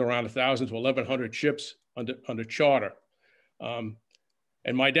 the numbers around 1,000 to 1,100 ships under charter. And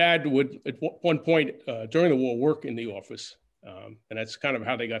my dad would, at one point during the war, work in the office. And that's kind of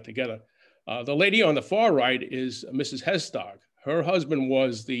how they got together. The lady on the far right is Mrs. Hestag. Her husband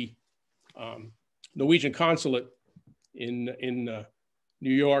was the Norwegian consulate in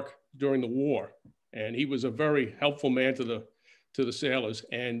New York during the war. And he was a very helpful man to the sailors.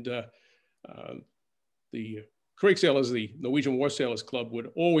 And the Creek Sailors, the Norwegian War Sailors Club,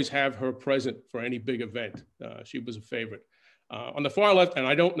 would always have her present for any big event. She was a favorite. On the far left, and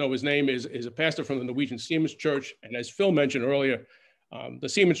I don't know his name, is a pastor from the Norwegian Seamen's Church. And as Phil mentioned earlier, the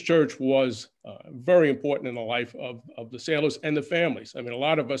Seamen's Church was very important in the life of the sailors and the families. I mean, a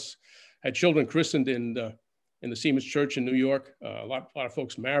lot of us had children christened in the Seamen's Church in New York. A lot of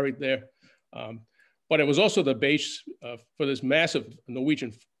folks married there. But it was also the base for this massive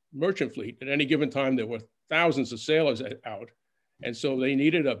Norwegian merchant fleet. At any given time, there were thousands of sailors out. And so they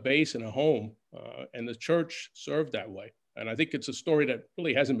needed a base and a home, and the church served that way. And I think it's a story that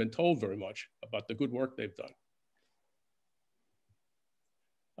really hasn't been told very much about the good work they've done.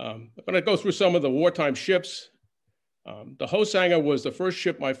 I'm going to go through some of the wartime ships. The Hosanger was the first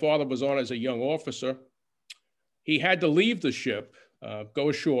ship my father was on as a young officer. He had to leave the ship, go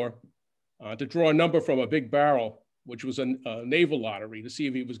ashore, to draw a number from a big barrel, which was a naval lottery to see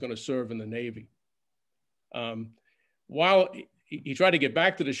if he was going to serve in the Navy. While he tried to get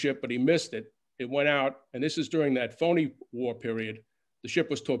back to the ship, but he missed it. It went out, and this is during that phony war period. The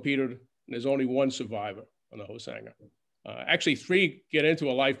ship was torpedoed, and there's only 1 survivor on the Hosanger. Actually, 3 get into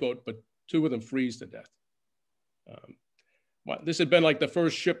a lifeboat, but 2 of them freeze to death. This had been like the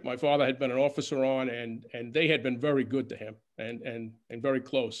first ship my father had been an officer on, and they had been very good to him and very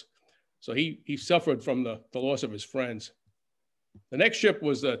close. So he suffered from the loss of his friends. The next ship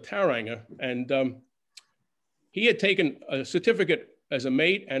was the Taranger, and he had taken a certificate as a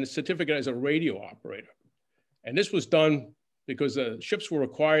mate and a certificate as a radio operator. And this was done because the ships were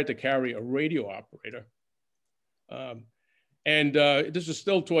required to carry a radio operator. This was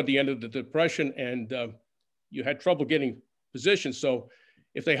still toward the end of the Depression, and you had trouble getting positions. So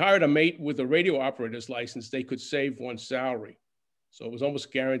if they hired a mate with a radio operator's license, they could save 1's salary. So it was almost a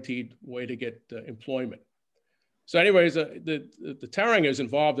guaranteed way to get employment. So anyways, the Taranger is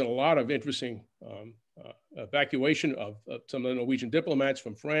involved in a lot of interesting evacuation of some of the Norwegian diplomats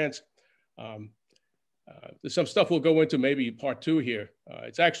from France. There's some stuff we'll go into maybe part 2 here.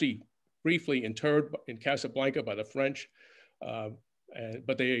 It's actually briefly interred in Casablanca by the French,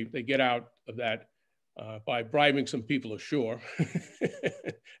 but they get out of that by bribing some people ashore.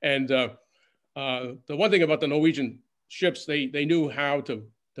 And the one thing about the Norwegian ships, they knew how to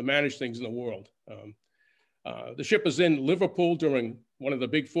manage things in the world. The ship was in Liverpool during one of the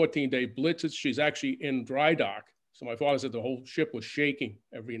big 14-day blitzes. She's actually in dry dock. So my father said the whole ship was shaking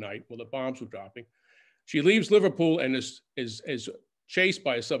every night while the bombs were dropping. She leaves Liverpool and is chased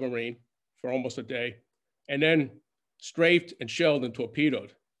by a submarine for almost a day, and then strafed and shelled and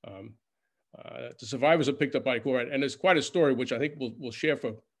torpedoed The survivors are picked up by Corps, and there's quite a story, which I think we'll share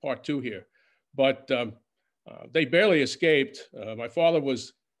for part 2 here. But they barely escaped. My father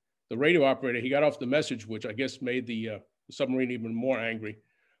was the radio operator. He got off the message, which I guess made the submarine even more angry.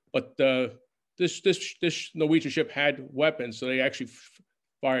 But this Norwegian ship had weapons, so they actually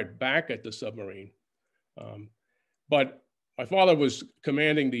fired back at the submarine. But my father was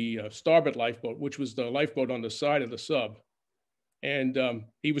commanding the starboard lifeboat, which was the lifeboat on the side of the sub. And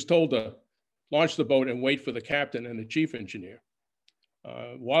he was told to launch the boat and wait for the captain and the chief engineer.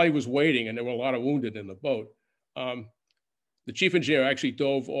 While he was waiting, and there were a lot of wounded in the boat, the chief engineer actually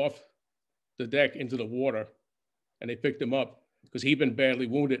dove off the deck into the water, and they picked him up because he'd been badly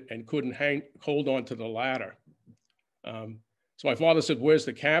wounded and couldn't hold on to the ladder. So my father said, "Where's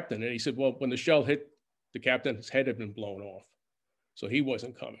the captain?" And he said, "Well, when the shell hit the captain, his head had been blown off, so he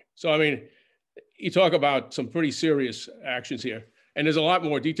wasn't coming." So, I mean, you talk about some pretty serious actions here, and there's a lot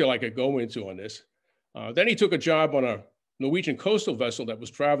more detail I could go into on this. Then he took a job on a Norwegian coastal vessel that was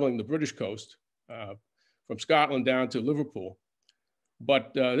traveling the British coast from Scotland down to Liverpool.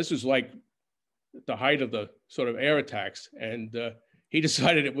 But this was like the height of the sort of air attacks, and he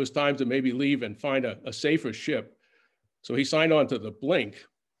decided it was time to maybe leave and find a safer ship. So he signed on to the Blink.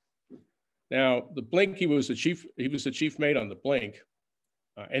 Now, the Blink, he was the chief mate on the Blink,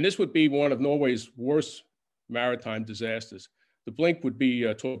 and this would be one of Norway's worst maritime disasters. The Blink would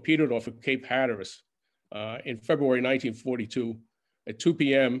be torpedoed off of Cape Hatteras in February 1942 at 2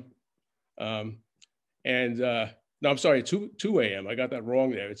 p.m. No, I'm sorry, 2 a.m. I got that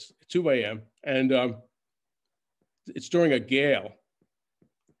wrong there. It's 2 a.m. And it's during a gale.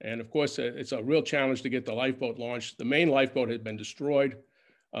 And of course, it's a real challenge to get the lifeboat launched. The main lifeboat had been destroyed.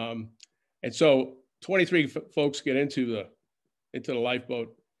 And so 23 folks get into the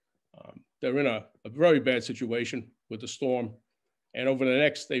lifeboat. They're in a very bad situation with the storm. And over the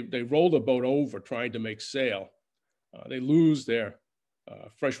next, they roll the boat over trying to make sail. They lose their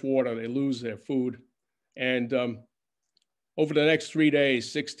fresh water, they lose their food. And over the next 3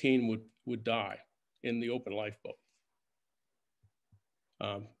 days, 16 would die in the open lifeboat.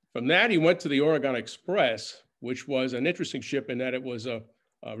 From that, he went to the Oregon Express, which was an interesting ship in that it was a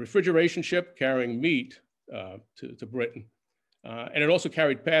refrigeration ship carrying meat to Britain. And it also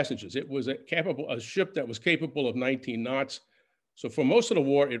carried passengers. It was a ship that was capable of 19 knots. So for most of the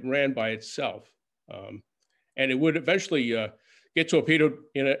war, it ran by itself. And it would eventually get torpedoed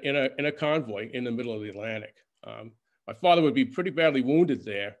in a convoy in the middle of the Atlantic. My father would be pretty badly wounded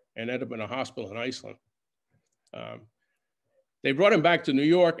there and ended up in a hospital in Iceland. They brought him back to New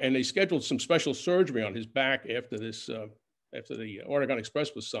York, and they scheduled some special surgery on his back after the Oregon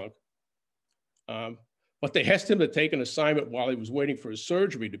Express was sunk. But they asked him to take an assignment while he was waiting for his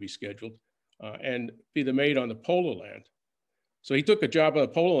surgery to be scheduled and be the mate on the Polar Land. So he took a job on the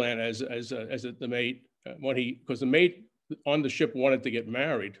Polar Land as the mate because the mate on the ship wanted to get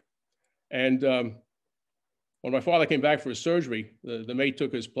married. And when my father came back for his surgery, the mate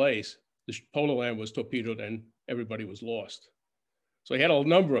took his place. The Polar Land was torpedoed and everybody was lost. So he had a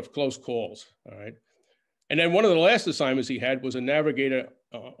number of close calls, all right? And then one of the last assignments he had was a navigator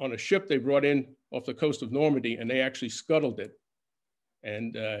on a ship they brought in off the coast of Normandy, and they actually scuttled it.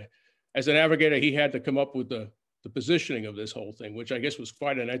 And as a navigator, he had to come up with the positioning of this whole thing, which I guess was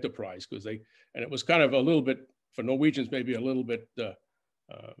quite an enterprise and it was kind of a little bit, for Norwegians, maybe a little bit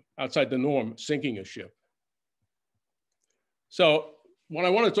outside the norm, sinking a ship. So what I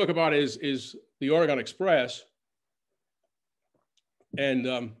want to talk about is the Oregon Express.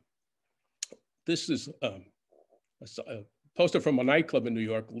 And this is a poster from a nightclub in New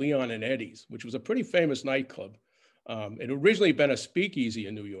York, Leon and Eddie's, which was a pretty famous nightclub. It had originally been a speakeasy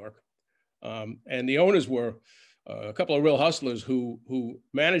in New York. And the owners were a couple of real hustlers who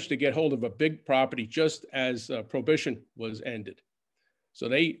managed to get hold of a big property just as Prohibition was ended. So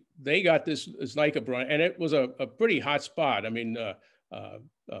they got this nightclub run, and it was a pretty hot spot. I mean,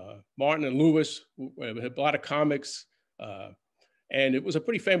 Martin and Lewis had a lot of comics, and it was a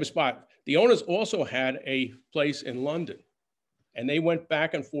pretty famous spot. The owners also had a place in London, and they went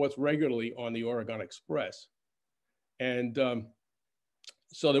back and forth regularly on the Oregon Express. And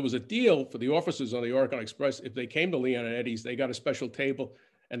so there was a deal for the officers on the Oregon Express. If they came to Leon and Eddie's, they got a special table,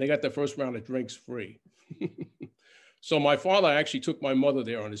 and they got their first round of drinks free. So my father actually took my mother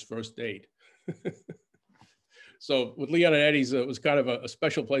there on his first date. So with Leon and Eddie's, it was kind of a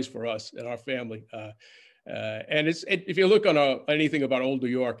special place for us and our family. And if you look on anything about old New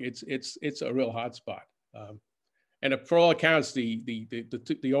York, it's a real hot spot. And for all accounts,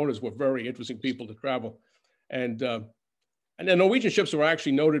 the owners were very interesting people to travel. And the Norwegian ships were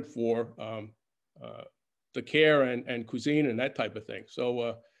actually noted for the care and cuisine and that type of thing.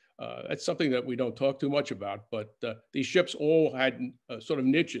 So That's something that we don't talk too much about, but these ships all had sort of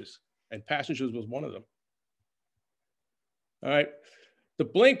niches, and passengers was one of them. All right, the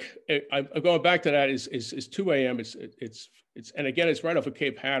Blink, I'm going back to that, is 2 a.m. And again, it's right off of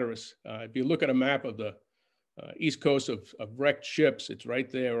Cape Hatteras. If you look at a map of the east coast of wrecked ships, it's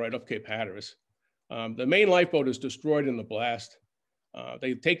right there, right off Cape Hatteras. The main lifeboat is destroyed in the blast.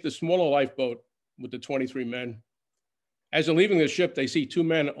 They take the smaller lifeboat with the 23 men. As they're leaving the ship, they see 2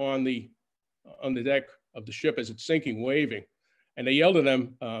 men on the deck of the ship as it's sinking, waving, and they yell to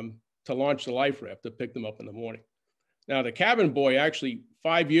them to launch the life raft to pick them up in the morning. Now, the cabin boy, actually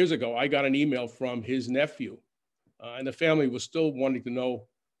 5 years ago, I got an email from his nephew, and the family was still wanting to know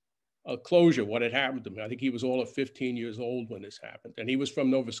closure, what had happened to him. I think he was all of 15 years old when this happened, and he was from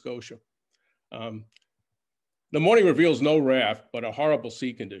Nova Scotia. The morning reveals no raft, but a horrible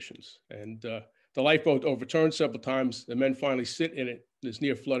sea conditions, and the lifeboat overturned several times. The men finally sit in it, this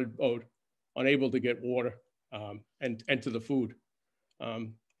near flooded boat, unable to get water and to the food.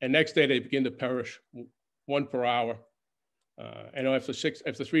 And next day they begin to perish, 1 per hour. And after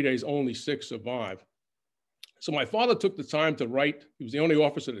 3 days, only 6 survive. So my father took the time to write. He was the only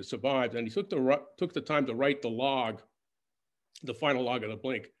officer that survived, and he took the time to write the log, the final log of the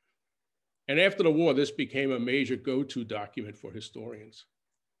Blink. And after the war, this became a major go-to document for historians.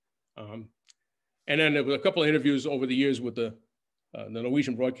 And then there were a couple of interviews over the years with the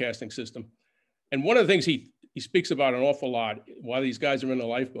Norwegian broadcasting system. And one of the things he speaks about an awful lot while these guys are in the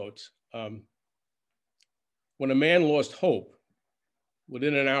lifeboats, when a man lost hope,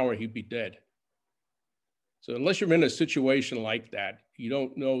 within an hour, he'd be dead. So unless you're in a situation like that, you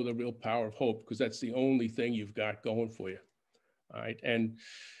don't know the real power of hope, because that's the only thing you've got going for you. All right. And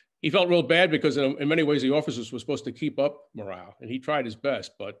he felt real bad because in many ways, the officers were supposed to keep up morale, and he tried his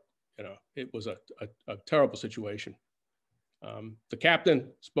best, but it was a terrible situation. The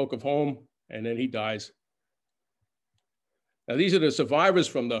captain spoke of home, and then he dies. Now, these are the survivors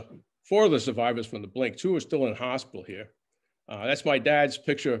from 4 of the survivors from the Blink. 2 are still in hospital here. That's my dad's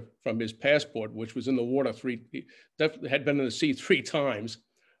picture from his passport, which was in the water had been in the sea 3 times.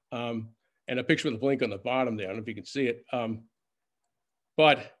 And a picture of the Blink on the bottom there. I don't know if you can see it.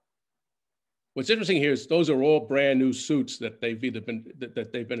 But what's interesting here is those are all brand new suits that they've been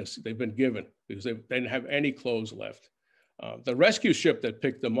given, because they didn't have any clothes left. The rescue ship that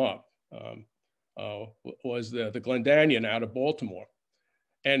picked them up was the Glendanian out of Baltimore.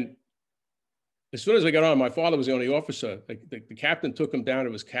 And as soon as they got on, my father was the only officer. The captain took him down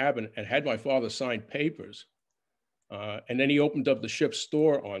to his cabin and had my father sign papers. And then he opened up the ship's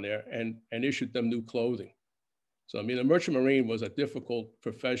store on there and issued them new clothing. So, I mean, the merchant marine was a difficult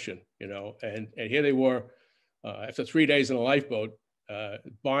profession, and here they were after 3 days in a lifeboat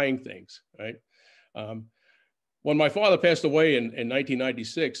buying things, right? When my father passed away in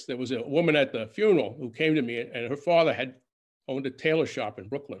 1996, there was a woman at the funeral who came to me, and her father had owned a tailor shop in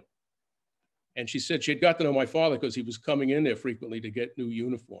Brooklyn. And she said she had got to know my father because he was coming in there frequently to get new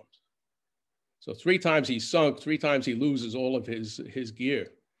uniforms. So 3 times he's sunk, 3 times he loses all of his gear.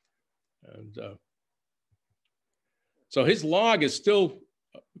 And so his log is still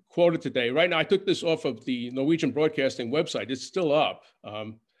quoted today. Right now, I took this off of the Norwegian Broadcasting website. It's still up.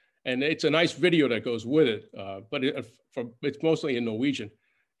 And it's a nice video that goes with it, but it's mostly in Norwegian.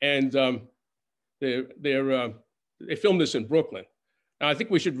 And they filmed this in Brooklyn. Now, I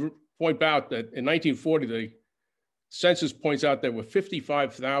think we should point out that in 1940, the census points out there were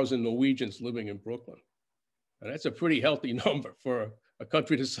 55,000 Norwegians living in Brooklyn. And that's a pretty healthy number for a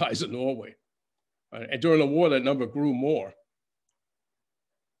country the size of Norway. And during the war, that number grew more.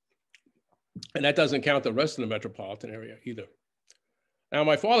 And that doesn't count the rest of the metropolitan area either. Now,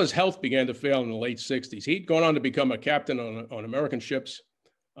 my father's health began to fail in the late 60s. He'd gone on to become a captain on American ships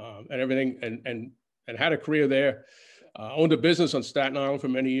and everything, and had a career there. Owned a business on Staten Island for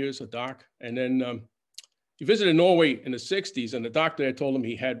many years, a dock. And then he visited Norway in the 60s, and the doctor had told him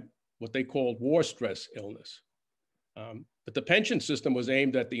he had what they called war stress illness. But the pension system was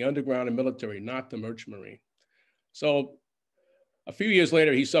aimed at the underground and military, not the merchant marine. So a few years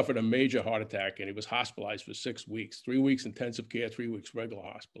later, he suffered a major heart attack, and he was hospitalized for 6 weeks, 3 weeks intensive care, 3 weeks regular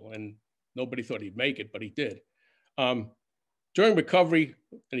hospital. And nobody thought he'd make it, but he did. During recovery,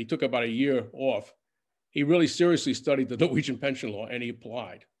 and he took about a year off, he really seriously studied the Norwegian pension law, and he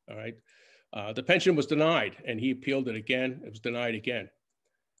applied, all right? The pension was denied, and he appealed it again. It was denied again.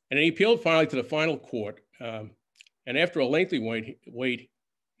 And then he appealed finally to the final court. And after a lengthy wait,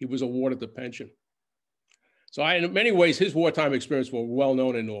 he was awarded the pension. So in many ways, his wartime experience were well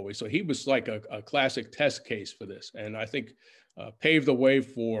known in Norway. So he was like a classic test case for this. And I think paved the way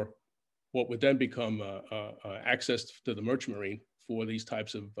for what would then become access to the merchant marine for these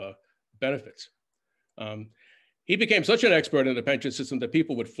types of benefits. He became such an expert in the pension system that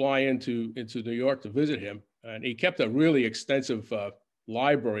people would fly into New York to visit him. And he kept a really extensive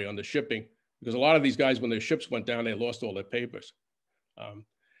library on the shipping, because a lot of these guys, when their ships went down, they lost all their papers.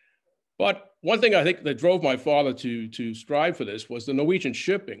 But one thing I think that drove my father to strive for this was the Norwegian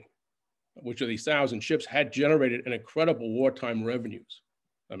shipping, which are these 1,000 ships, had generated an incredible wartime revenues.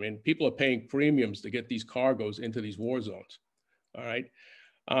 I mean, people are paying premiums to get these cargoes into these war zones. All right.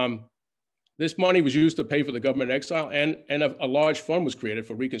 This money was used to pay for the government exile, and a large fund was created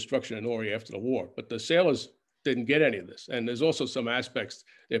for reconstruction in Norway after the war. But the sailors didn't get any of this. And there's also some aspects,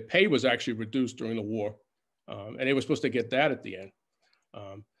 their pay was actually reduced during the war, and they were supposed to get that at the end.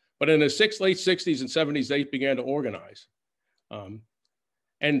 But in the late 60s and 70s, they began to organize.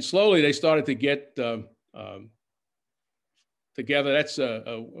 And slowly they started to get together. That's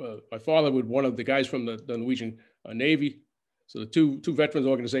my father was one of the guys from the Norwegian Navy. So the two veterans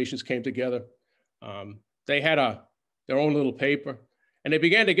organizations came together. They had their own little paper, and they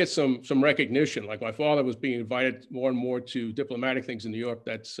began to get some recognition. Like my father was being invited more and more to diplomatic things in New York.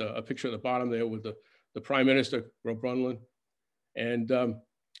 That's a picture at the bottom there with the Prime Minister, Brundtland. And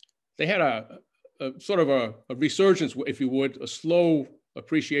they had a sort of a resurgence, if you would, a slow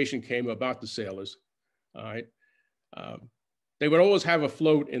appreciation came about the sailors. All right. They would always have a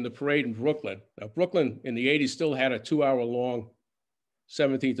float in the parade in Brooklyn. Now, Brooklyn in the 80s still had a 2-hour-long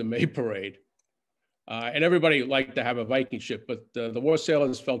 17th of May parade. And everybody liked to have a Viking ship, but the war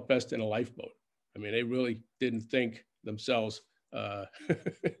sailors felt best in a lifeboat. I mean, they really didn't think themselves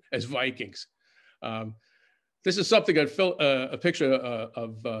as Vikings. This is something that a picture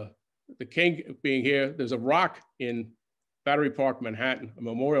of the king being here. There's a rock in Battery Park, Manhattan, a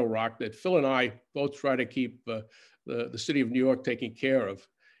memorial rock that Phil and I both try to keep the city of New York taken care of.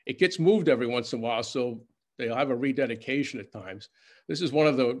 It gets moved every once in a while, so they'll have a rededication at times. This is one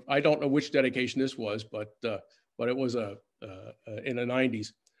of the, I don't know which dedication this was, but it was in the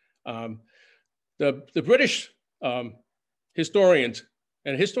 90s. The British historians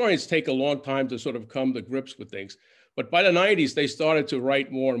take a long time to sort of come to grips with things. But by the 90s, they started to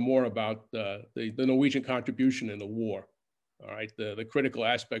write more and more about the Norwegian contribution in the war. All right, the critical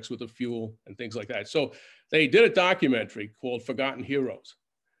aspects with the fuel and things like that. So they did a documentary called Forgotten Heroes,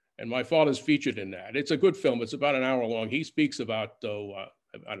 and my father's featured in that. It's a good film. It's about an hour long. He speaks about, I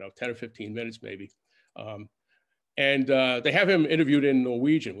don't know, 10 or 15 minutes maybe. And they have him interviewed in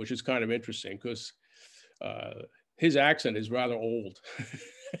Norwegian, which is kind of interesting because his accent is rather old.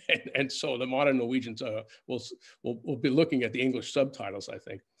 and so the modern Norwegians will be looking at the English subtitles, I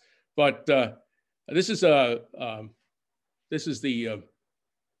think. But this is the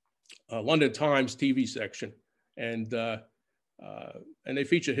London Times TV section, and they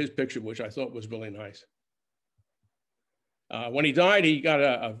featured his picture, which I thought was really nice. When he died, he got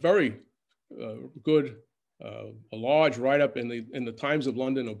a very good, a large write-up in the Times of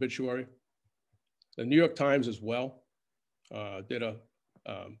London obituary. The New York Times as well did a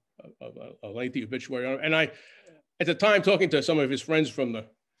lengthy obituary on him. And I, at the time, talking to some of his friends from the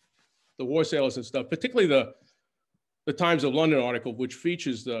war sailors and stuff, particularly the Times of London article, which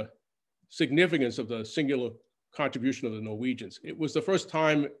features the significance of the singular contribution of the Norwegians. It was the first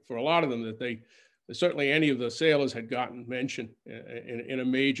time for a lot of them that certainly any of the sailors had gotten mention in a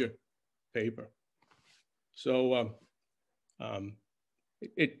major paper. So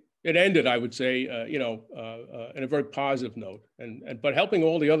it ended, I would say, in a very positive note, but helping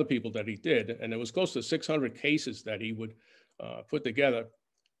all the other people that he did. And there was close to 600 cases that he would put together.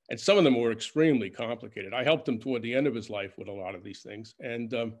 And some of them were extremely complicated. I helped him toward the end of his life with a lot of these things.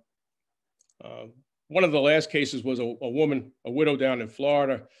 And one of the last cases was a woman, a widow down in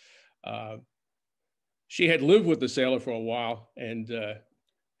Florida. She had lived with the sailor for a while, and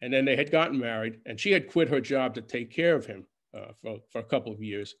then they had gotten married, and she had quit her job to take care of him for a couple of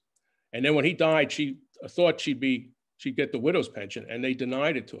years. And then when he died, she thought she'd get the widow's pension, and they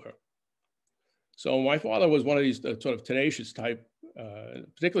denied it to her. So my father was one of these sort of tenacious type,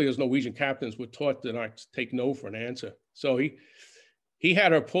 particularly as Norwegian captains were taught to not take no for an answer. So he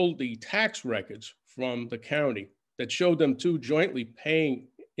had her pull the tax records from the county that showed them two jointly paying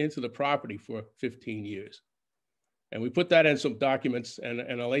into the property for 15 years. And we put that in some documents and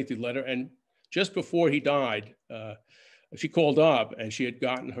a lengthy letter. And just before he died, she called up and she had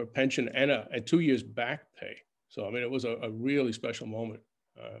gotten her pension and 2 years back pay. So, I mean, it was a really special moment.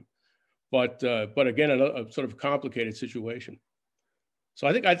 But again, a sort of complicated situation. So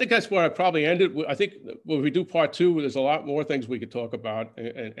I think that's where I probably ended. I think when we do part two, there's a lot more things we could talk about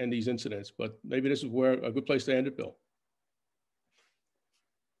and these incidents, but maybe this is a good place to end it, Bill.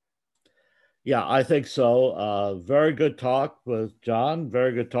 Yeah, I think so. Very good talk with John.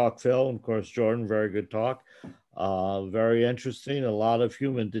 Very good talk, Phil. And of course, Jordan, very good talk. Very interesting. A lot of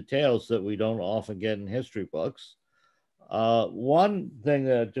human details that we don't often get in history books. One thing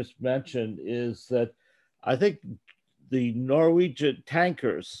that I just mentioned is that I think the Norwegian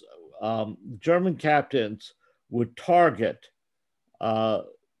tankers, German captains would target uh,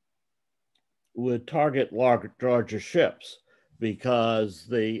 larger ships because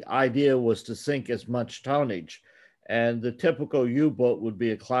the idea was to sink as much tonnage. And the typical U-boat would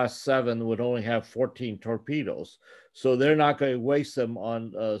be a class 7, would only have 14 torpedoes. So they're not going to waste them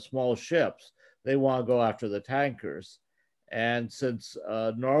on small ships. They want to go after the tankers. And since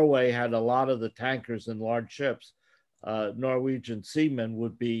Norway had a lot of the tankers and large ships, Norwegian seamen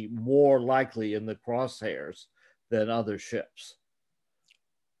would be more likely in the crosshairs than other ships.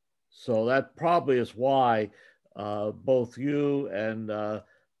 So that probably is why both you and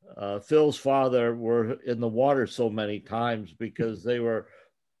Phil's father were in the water so many times, because they were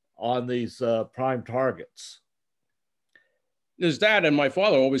on these prime targets. His dad and my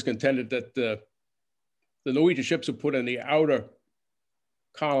father always contended that the Norwegian ships were put in the outer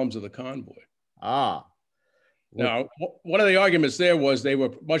columns of the convoy. Ah. Now, one of the arguments there was they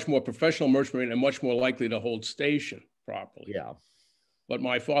were much more professional merchantmen and much more likely to hold station properly. Yeah. But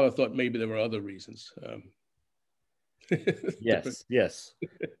my father thought maybe there were other reasons. Yes.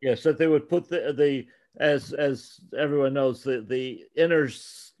 That they would put the as everyone knows, the inner,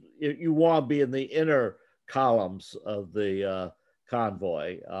 you want to be in the inner columns of the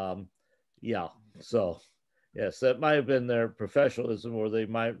convoy. Yeah. So yes, that might have been their professionalism, or they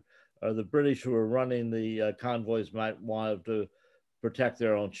might, or the British who were running the convoys might want to protect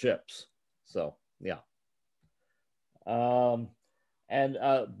their own ships. So yeah. But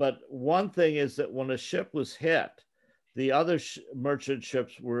one thing is that when a ship was hit, the other merchant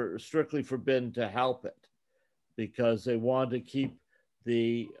ships were strictly forbidden to help it, because they wanted to keep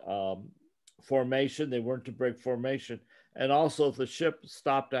the formation. They weren't to break formation. And also, if the ship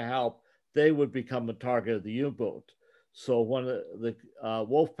stopped to help, they would become a target of the U-boat. So when the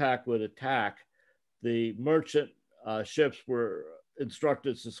wolf pack would attack, the merchant ships were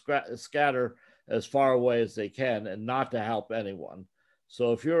instructed to scatter as far away as they can and not to help anyone.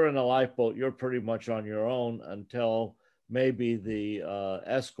 So if you're in a lifeboat, you're pretty much on your own until maybe the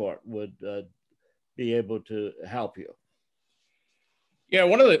escort would be able to help you. Yeah,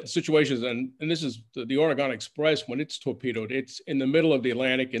 one of the situations, and this is the Oregon Express, when it's torpedoed, it's in the middle of the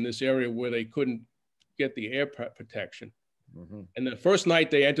Atlantic in this area where they couldn't get the air protection. Mm-hmm. And the first night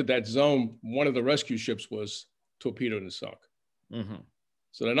they entered that zone, one of the rescue ships was torpedoed and sunk. Mm-hmm.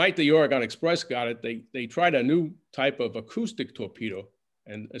 So the night the Oregon Express got it, they tried a new type of acoustic torpedo.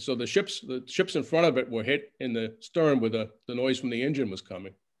 And so the ships in front of it were hit in the stern where the noise from the engine was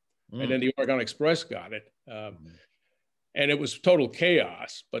coming. Mm. And then the Oregon Express got it. And it was total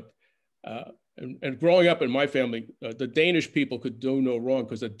chaos. But and growing up in my family, the Danish people could do no wrong,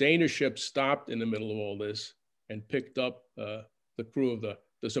 because the Danish ship stopped in the middle of all this and picked up the crew of the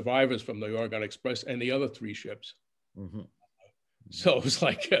survivors from the Oregon Express and the other 3 ships. Mm-hmm. So it was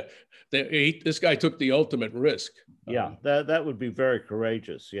like this guy took the ultimate risk. Yeah, that would be very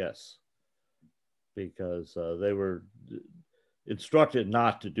courageous, yes, because they were instructed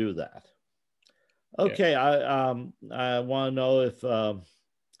not to do that. Okay, yeah. I want to know if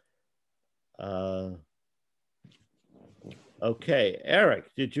okay,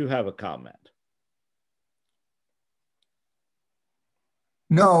 Eric, did you have a comment?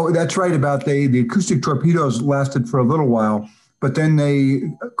 No, that's right about the acoustic torpedoes lasted for a little while, but then they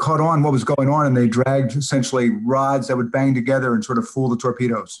caught on what was going on, and they dragged essentially rods that would bang together and sort of fool the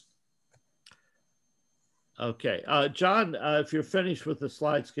torpedoes. Okay, John, if you're finished with the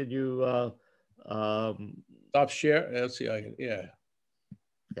slides, can you stop share? Let's see, I can, yeah.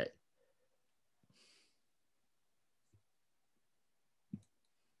 Okay.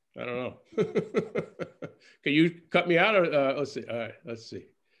 I don't know. Can you cut me out, or let's see? All right, let's see.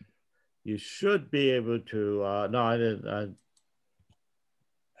 You should be able to. No, I didn't.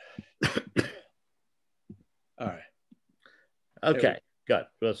 All right. Okay, good.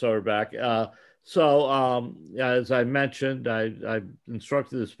 So we're back. As I mentioned, I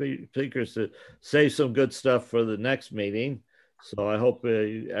instructed the speakers to say some good stuff for the next meeting. So I hope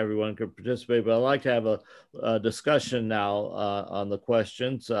everyone could participate. But I'd like to have a discussion now on the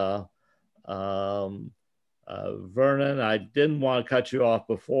questions. Vernon, I didn't want to cut you off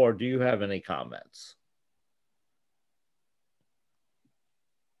before. Do you have any comments?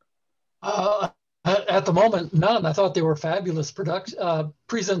 At the moment, none. I thought they were fabulous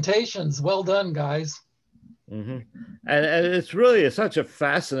presentations. Well done, guys. And it's really such a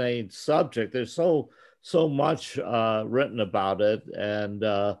fascinating subject. There's so much written about it, and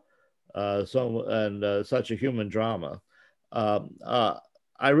such a human drama.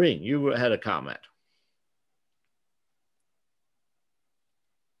 Irene, you had a comment.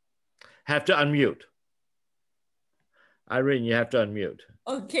 Have to unmute. Irene, you have to unmute.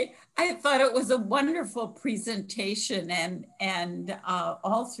 Okay, I thought it was a wonderful presentation, and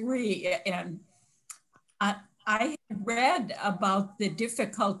all three. And I read about the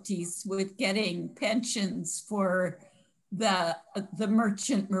difficulties with getting pensions for the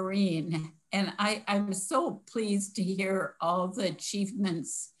merchant marine, and I'm so pleased to hear all the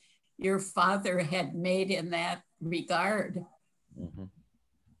achievements your father had made in that regard.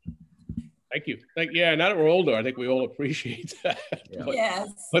 Thank you. Yeah, now that we're older, I think we all appreciate that. Yes.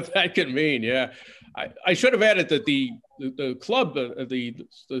 What that could mean, yeah. I should have added that the club, and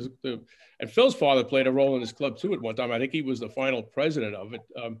Phil's father played a role in this club too at one time. I think he was the final president of it.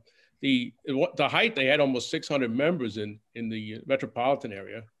 The height, they had almost 600 members in the metropolitan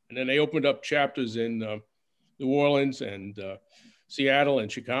area. And then they opened up chapters in New Orleans and Seattle and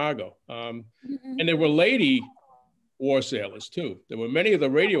Chicago. And there were lady war sailors too. There were many of the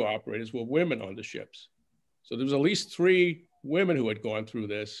radio operators were women on the ships. So there was at least 3 women who had gone through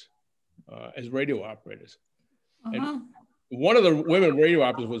this as radio operators. And one of the women radio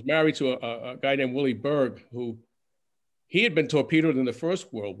operators was married to a guy named Willie Berg, who he had been torpedoed in the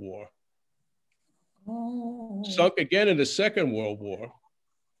First World War, sunk again in the Second World War,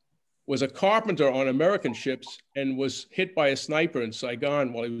 was a carpenter on American ships, and was hit by a sniper in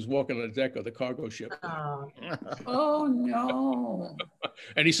Saigon while he was walking on the deck of the cargo ship. Oh no.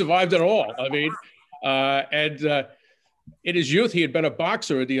 And he survived it all. I mean, in his youth, he had been a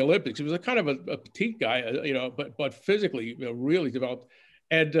boxer at the Olympics. He was a kind of a petite guy, but physically, really developed.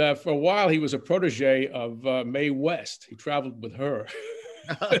 And for a while, he was a protege of Mae West. He traveled with her.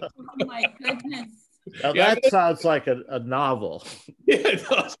 Oh my goodness. Now that sounds like a novel. Yeah,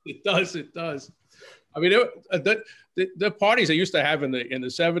 it does. I mean, the parties they used to have in the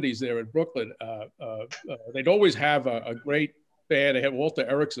 70s there in Brooklyn, they'd always have a great band. They had Walter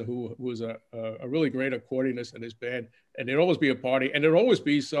Erickson, who was a really great accordionist in his band, and there'd always be a party, and there'd always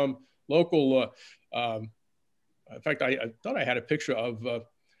be some local. In fact, I thought I had a picture of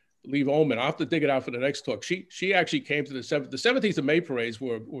Lee Ullman. I'll have to dig it out for the next talk. She actually came to the 17th of May parades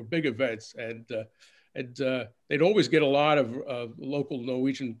were big events, and they'd always get a lot of local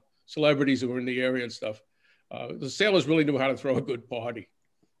Norwegian celebrities who were in the area and stuff. The sailors really knew how to throw a good party.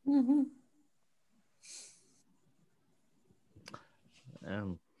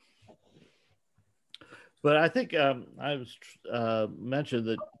 But I think I was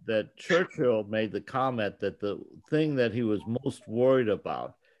mentioned that Churchill made the comment that the thing that he was most worried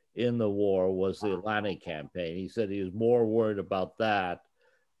about in the war was the Atlantic campaign. He said he was more worried about that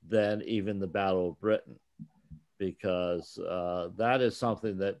than even the Battle of Britain, because that is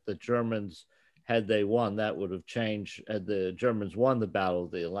something that the Germans, had they won, that would have changed. Had the Germans won the Battle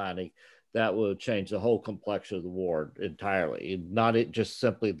of the Atlantic, that would have changed the whole complexion of the war entirely. Not just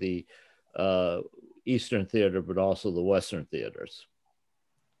simply the Eastern theater, but also the Western theaters.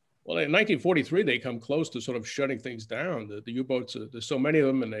 Well, in 1943, they come close to sort of shutting things down. The U-boats, there's so many of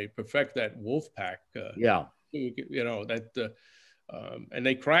them, and they perfect that wolf pack. And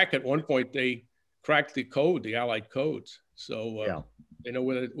they crack at one point. They cracked the code, the Allied codes, so they know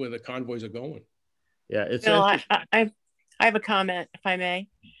where the convoys are going. Yeah, it's. Bill, I have a comment, if I may.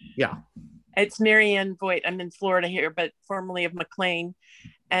 Yeah. It's Marianne Voigt. I'm in Florida here, but formerly of McLean,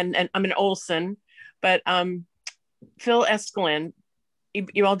 and I'm an Olson. But Phil Eskelin,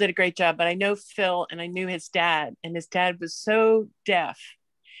 you all did a great job, but I know Phil and I knew his dad, and his dad was so deaf.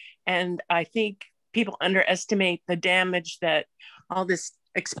 And I think people underestimate the damage that all this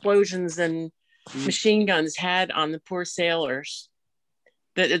explosions and machine guns had on the poor sailors.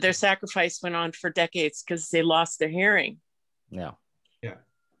 Their sacrifice went on for decades because they lost their hearing. Yeah.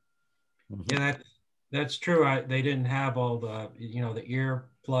 Yeah, that's true. They didn't have all the, the ear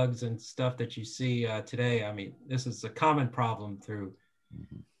plugs and stuff that you see today. I mean, this is a common problem through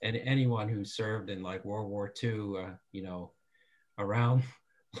and anyone who served in like World War II, around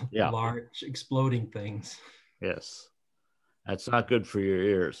large exploding things. Yes. That's not good for your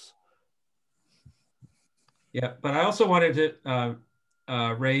ears. Yeah, but I also wanted to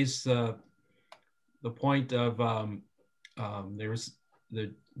raise the point of there's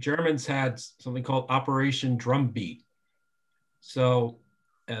the Germans had something called Operation Drumbeat. So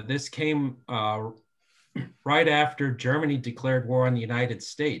this came right after Germany declared war on the United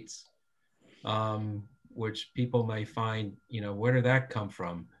States, which people may find, where did that come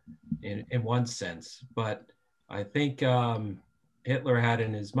from in one sense? But I think Hitler had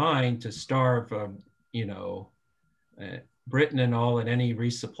in his mind to starve, you know, Britain and all in any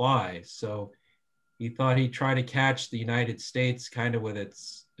resupply. So he thought he'd try to catch the United States kind of with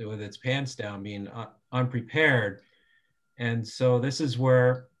its pants down, being unprepared. And so this is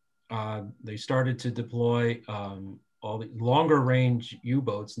where they started to deploy all the longer range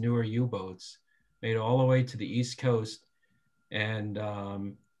U-boats, newer U-boats, made it all the way to the East Coast, and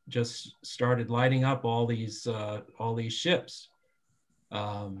just started lighting up all these ships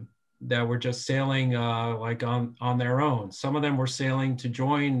that were just sailing like on their own. Some of them were sailing to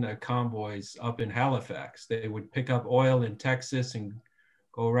join convoys up in Halifax. They would pick up oil in Texas and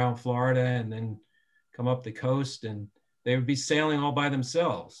go around Florida and then come up the coast, and they would be sailing all by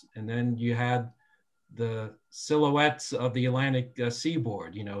themselves. And then you had the silhouettes of the Atlantic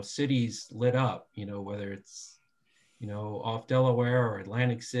seaboard, you know, cities lit up, you know, whether it's, you know, off Delaware or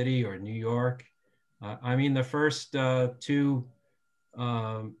Atlantic City or New York. I mean, the first two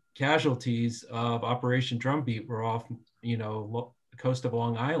casualties of Operation Drumbeat were off, you know, the coast of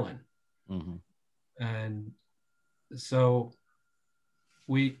Long Island. Mm-hmm. And so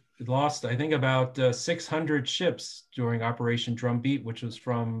we lost, I think, about 600 ships during Operation Drumbeat, which was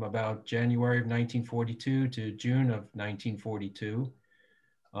from about January of 1942 to June of 1942.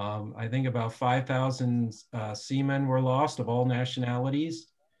 I think about 5,000 seamen were lost of all nationalities.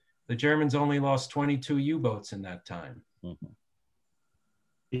 The Germans only lost 22 U-boats in that time. Mm-hmm.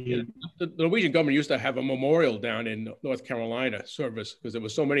 Yeah, the Norwegian government used to have a memorial down in North Carolina service because there were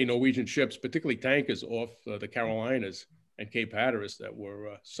so many Norwegian ships, particularly tankers off the Carolinas and Cape Hatteras that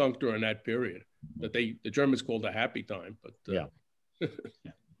were sunk during that period that the Germans called a happy time. But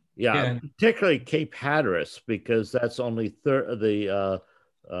yeah, particularly Cape Hatteras, because that's only the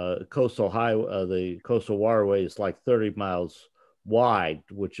coastal highway, the coastal waterway is like 30 miles wide,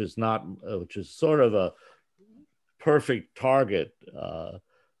 which is sort of a perfect target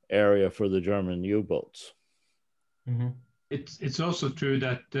area for the German U-boats. Mm-hmm. It's also true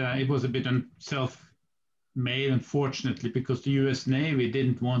that it was a bit self-made, unfortunately, because the U.S. Navy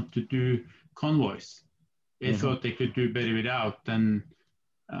didn't want to do convoys. They thought they could do better without. And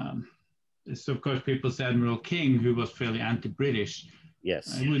so, of course, people said Admiral King, who was fairly anti-British,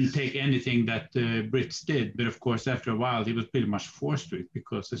 he wouldn't take anything that the Brits did. But of course, after a while, he was pretty much forced to it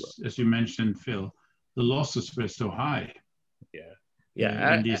because, as you mentioned, Phil, the losses were so high.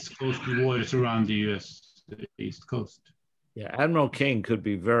 In these coastal waters around the U.S. East Coast. Yeah, Admiral King could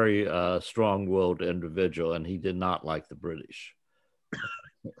be very strong-willed individual, and he did not like the British.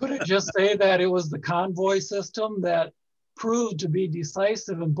 Could I just say that it was the convoy system that proved to be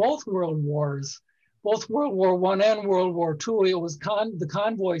decisive in both world wars, both World War I and World War II. It was the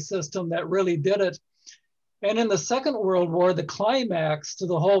convoy system that really did it. And in the Second World War, the climax to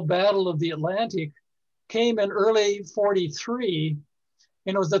the whole Battle of the Atlantic came in early 43.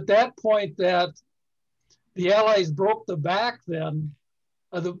 And it was at that point that the Allies broke the back then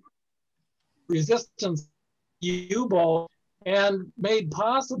of the resistance U-boat and made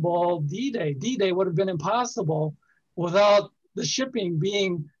possible D-Day. D-Day would have been impossible without the shipping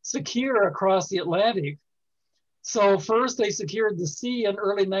being secure across the Atlantic. So first they secured the sea in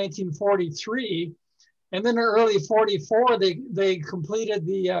early 1943, and then in early 44, they completed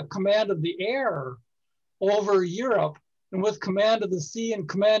the command of the air over Europe. And with command of the sea and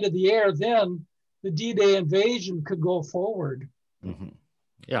command of the air, then the D-Day invasion could go forward. Mm-hmm.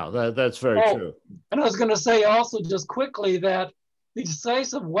 Yeah, that's very true. And I was going to say also just quickly that the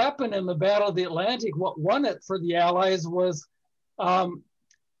decisive weapon in the Battle of the Atlantic, what won it for the Allies was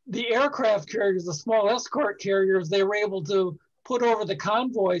the aircraft carriers, the small escort carriers. They were able to put over the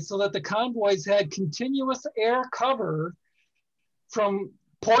convoys so that the convoys had continuous air cover from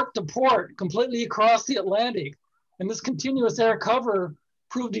port to port, completely across the Atlantic. And this continuous air cover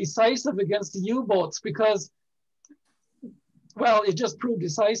proved decisive against the U-boats because, well, it just proved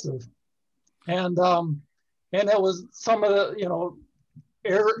decisive. And it was some of the,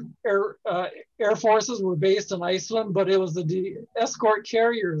 air forces were based in Iceland, but it was the escort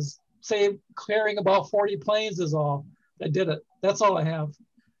carriers, say, carrying about 40 planes is all that did it. That's all I have.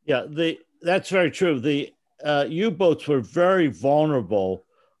 Yeah, that's very true. The U-boats were very vulnerable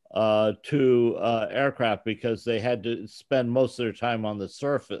to aircraft because they had to spend most of their time on the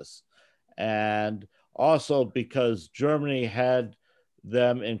surface, and also because Germany had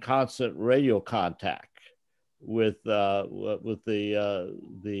them in constant radio contact with the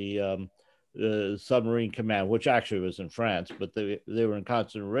submarine command, which actually was in France, but they were in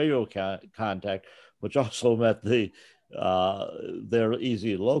constant radio contact, which also meant they're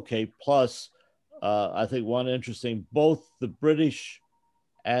easy to locate. Plus, I think one interesting, both the British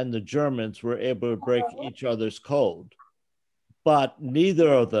and the Germans were able to break each other's code. But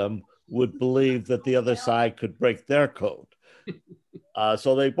neither of them would believe that the other side could break their code.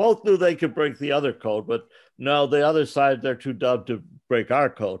 So they both knew they could break the other code, but no, the other side, they're too dumb to break our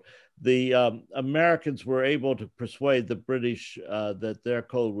code. The Americans were able to persuade the British that their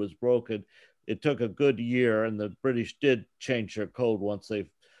code was broken. It took a good year, and the British did change their code once they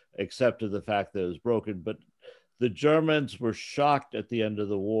accepted the fact that it was broken. But the Germans were shocked at the end of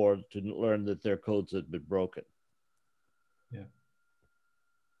the war to learn that their codes had been broken. Yeah.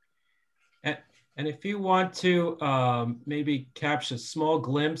 And if you want to maybe capture a small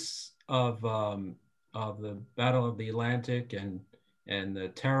glimpse of the Battle of the Atlantic and the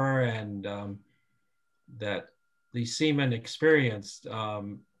terror and that the seamen experienced,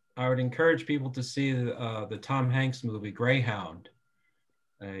 I would encourage people to see the Tom Hanks movie Greyhound.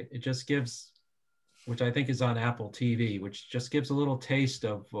 It just gives, which I think is on Apple TV, which just gives a little taste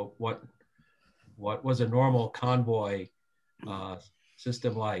of what was a normal convoy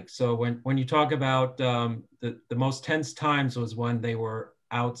system like. So when you talk about the most tense times was when they were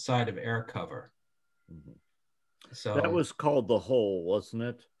outside of air cover. Mm-hmm. So that was called the Hole, wasn't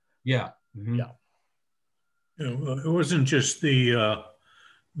it? Yeah. Mm-hmm. Yeah. It wasn't just the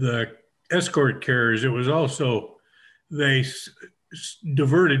escort carriers. It was also they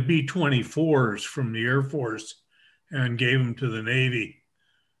diverted B-24s from the Air Force and gave them to the Navy.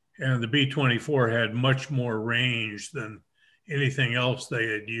 And the B-24 had much more range than anything else they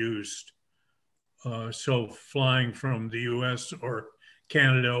had used. So flying from the US or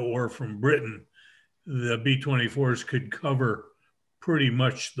Canada or from Britain, the B-24s could cover pretty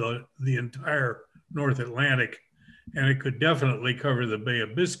much the entire North Atlantic. And it could definitely cover the Bay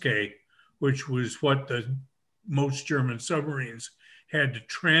of Biscay, which was what most German submarines had to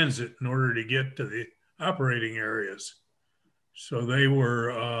transit in order to get to the operating areas. So they were,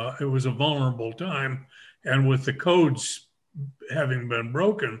 it was a vulnerable time. And with the codes having been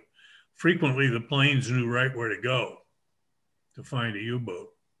broken, frequently the planes knew right where to go to find a U-boat.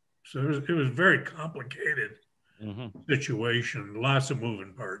 So it was a very complicated situation, lots of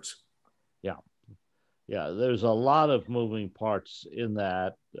moving parts. Yeah. Yeah, there's a lot of moving parts in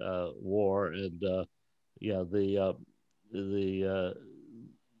that war. And yeah,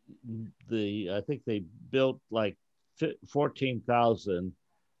 I think they built like 14,000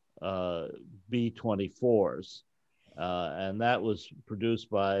 B-24s. And that was produced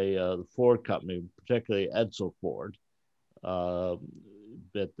by the Ford company, particularly Edsel Ford.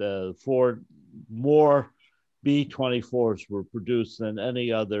 But Ford, more B-24s were produced than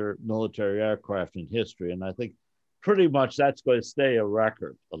any other military aircraft in history. And I think pretty much that's going to stay a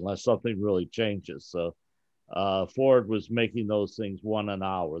record unless something really changes. So Ford was making those things one an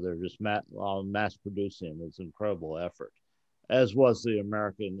hour. They're just mass producing. It's an incredible effort, as was the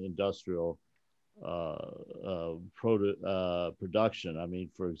American industrial production. I mean,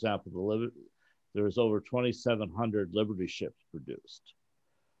 for example, there was over 2,700 Liberty ships produced,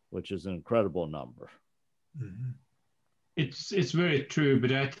 which is an incredible number. Mm-hmm. It's very true,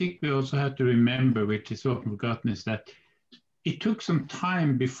 but I think we also have to remember, which is often forgotten, is that it took some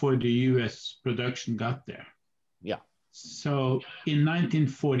time before the U.S. production got there. Yeah. So in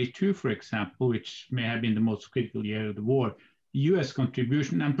 1942, for example, which may have been the most critical year of the war, the U.S.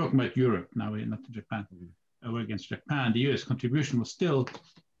 contribution, I'm talking about Europe now, not Japan, war against Japan, the U.S. contribution was still,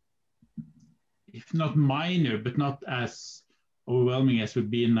 if not minor, but not as overwhelming as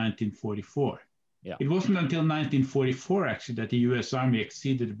would be in 1944. Yeah. It wasn't until 1944, actually, that the U.S. Army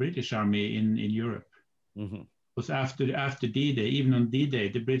exceeded the British Army in Europe. Mm-hmm. It was after D-Day. Even on D-Day,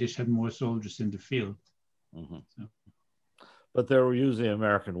 the British had more soldiers in the field. Mm-hmm. So. But they were using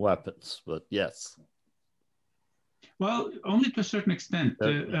American weapons, but yes. Well, only to a certain extent.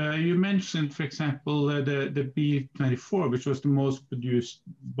 You mentioned, for example, the B-24, which was the most produced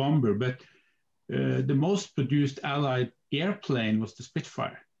bomber, but the most produced Allied airplane was the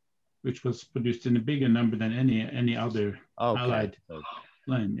Spitfire, which was produced in a bigger number than any other Allied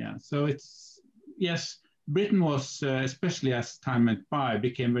plane. Yeah. So it's, yes, Britain was, especially as time went by,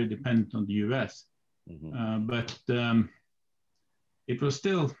 became very dependent on the US. Mm-hmm. But it was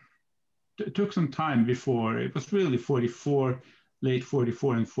still, it took some time before, it was really 44, late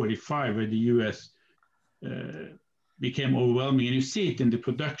 44 and 45, where the US became overwhelming. And you see it in the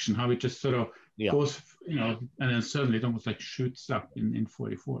production, how it just sort of goes, and then suddenly it almost like shoots up in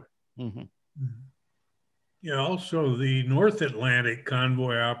 44. Mm-hmm. Yeah, also the North Atlantic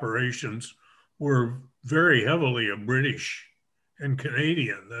convoy operations were very heavily a British and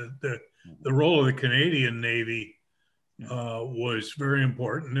Canadian. The role of the Canadian Navy was very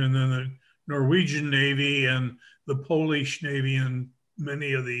important. And then the Norwegian Navy and the Polish Navy and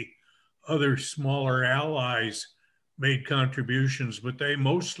many of the other smaller allies made contributions, but they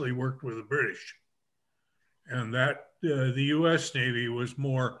mostly worked with the British. And that the US Navy was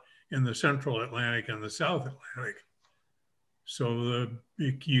more in the Central Atlantic and the South Atlantic. So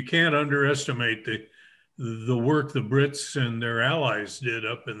you can't underestimate the work the Brits and their allies did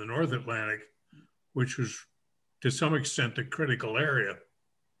up in the North Atlantic, which was to some extent a critical area.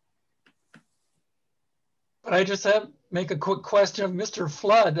 But I just make a quick question of Mr.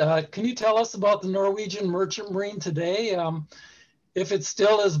 Flood. Can you tell us about the Norwegian Merchant Marine today? If it's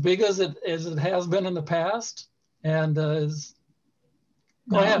still as big as it has been in the past, and go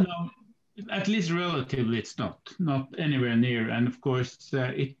ahead. No, at least relatively, it's not anywhere near. And of course,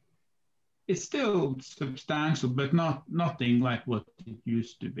 it's still substantial, but nothing like what it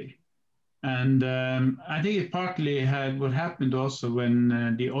used to be. And I think it partly had what happened also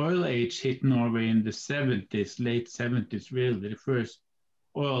when the oil age hit Norway in the 70s, late 70s, really. The first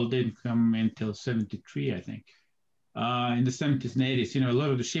oil didn't come until 73, I think. In the 70s and 80s, a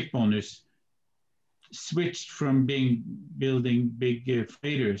lot of the ship owners switched from building big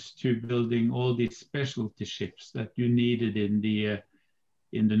freighters to building all these specialty ships that you needed in the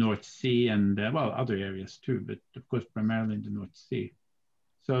North Sea and, other areas too, but of course, primarily in the North Sea.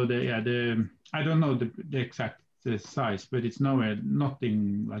 So I don't know the exact size, but it's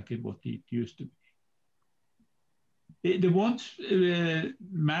nothing like what it used to be. The one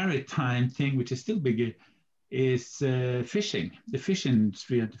maritime thing, which is still bigger, is fishing. The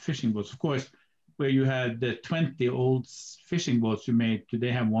fishing boats, of course, where you had the 20 old fishing boats you made,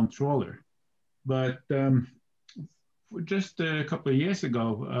 today have one trawler. But just a couple of years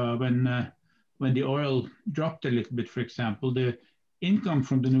ago, when the oil dropped a little bit, for example, the income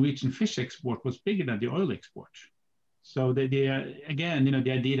from the Norwegian fish export was bigger than the oil export. So again,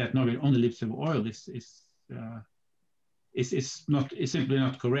 the idea that Norway only lives of oil is simply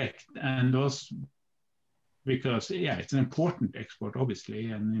not correct. And also because it's an important export,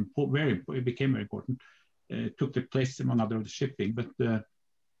 obviously, and it became very important. It took the place among other of the shipping, but the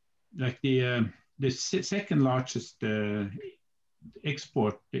second largest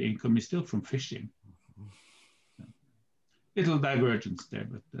export income is still from fishing. Little divergence there,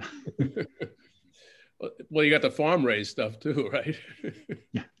 but well, you got the farm raised stuff too, right?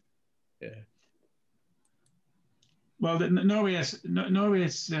 Yeah. Well, Norway's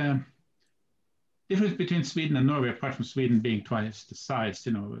difference between Sweden and Norway, apart from Sweden being twice the size,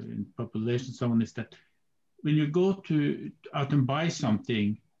 in population and so on, is that when you go out and buy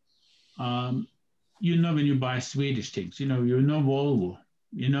something, when you buy Swedish things, Volvo,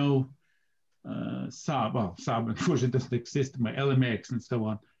 Saab, unfortunately, doesn't exist, my LMX and so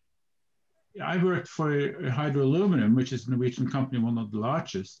on. I worked for Hydro Aluminum, which is a Norwegian company, one of the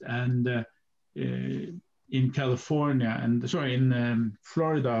largest, and in California, in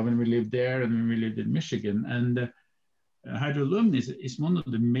Florida when we lived there, and when we lived in Michigan. And Hydro Aluminum is one of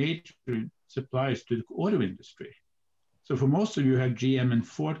the major suppliers to the auto industry. So for most of you have GM and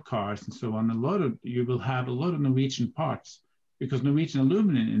Ford cars and so on, you will have a lot of Norwegian parts because Norwegian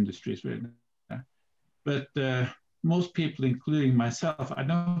aluminum industry is very. But most people, including myself, I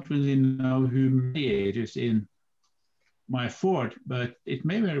don't really know who mediators in my Ford, but it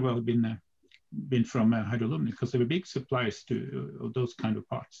may very well have been from Hydro Aluminum because they were big suppliers to those kind of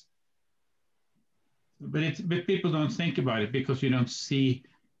parts. But people don't think about it because you don't see,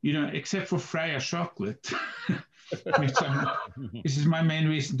 except for Freia chocolate, this is my main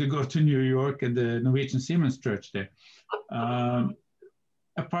reason to go to New York and the Norwegian Siemens Church there.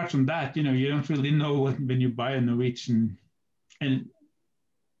 Apart from that, you don't really know when you buy a Norwegian and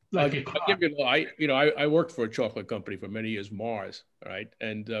like a car. I worked for a chocolate company for many years, Mars, right?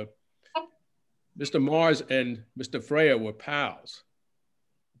 And Mr. Mars and Mr. Freya were pals.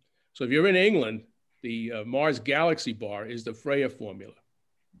 So if you're in England, the Mars Galaxy bar is the Freya formula.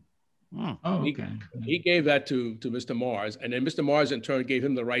 Oh, okay. He gave that to Mr. Mars, and then Mr. Mars in turn gave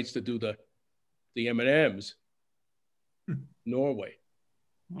him the rights to do the M&Ms, Norway.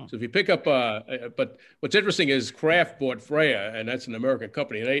 So if you pick up, but what's interesting is Kraft bought Freya, and that's an American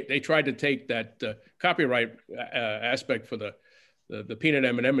company. And they tried to take that copyright aspect for the peanut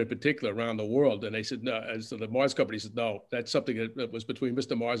M&M in particular around the world. And they said, no, and so the Mars company said, no, that's something that was between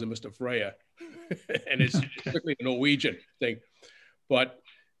Mr. Mars and Mr. Freya. And it's strictly a Norwegian thing. But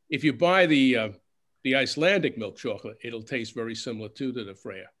if you buy the Icelandic milk chocolate, it'll taste very similar to the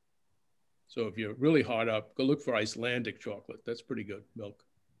Freya. So if you're really hard up, go look for Icelandic chocolate. That's pretty good milk.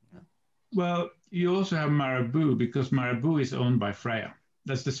 Well, you also have Marabou because Marabou is owned by Freya.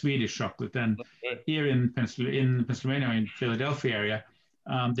 That's the Swedish chocolate. And here in Pennsylvania, in Philadelphia area,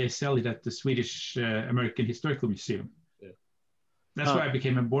 they sell it at the Swedish American Historical Museum. Yeah. That's why I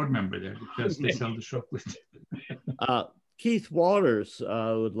became a board member there, because they sell the chocolate. Keith Waters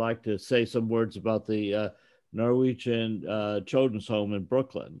would like to say some words about the Norwegian Children's Home in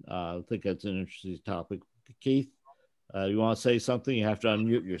Brooklyn. I think that's an interesting topic. Keith, you want to say something? You have to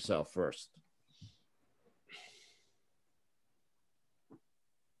unmute yourself first.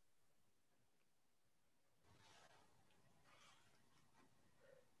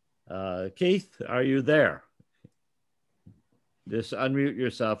 Keith, are you there? Just unmute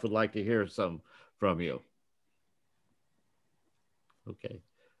yourself. Would like to hear some from you. Okay.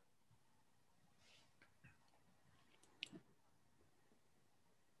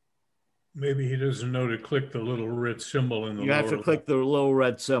 Maybe he doesn't know to click the little red symbol in the You have to click the little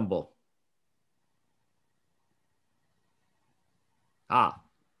red symbol. Oh.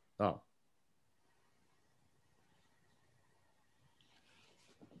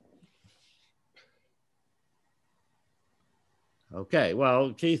 Okay,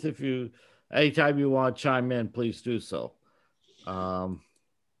 well, Keith, if you, anytime you want to chime in, please do so.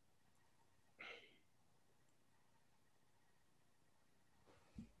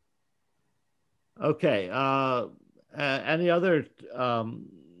 Okay, any other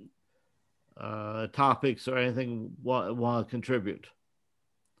topics or anything want to contribute?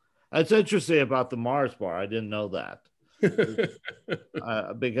 It's interesting about the Mars bar. I didn't know that.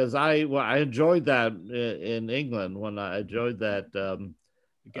 Because I enjoyed that in England when I enjoyed that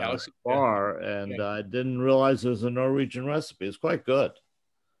Galaxy bar, and I didn't realize it was a Norwegian recipe. It's quite good.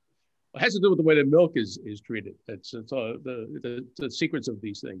 It has to do with the way the milk is treated. It's all the secrets of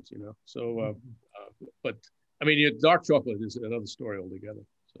these things, you know. So, but I mean, dark chocolate is another story altogether.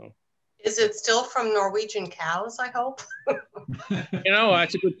 So, is it still from Norwegian cows? I hope. You know,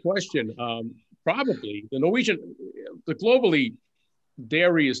 that's a good question. Probably the globally,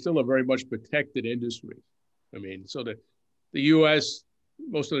 dairy is still a very much protected industry. I mean, so the U.S.,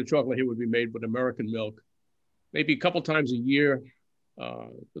 most of the chocolate here would be made with American milk. Maybe a couple times a year,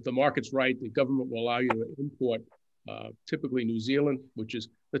 if the market's right, the government will allow you to import typically New Zealand, which is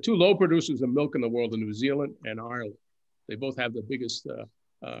the two low producers of milk in the world are New Zealand and Ireland. They both have the biggest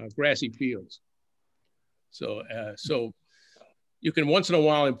grassy fields. So, you can once in a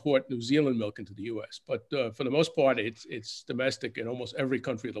while import New Zealand milk into the U.S., but for the most part, it's domestic in almost every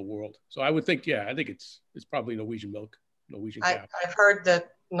country of the world. So I would think, I think it's probably Norwegian milk, Norwegian cow. I've heard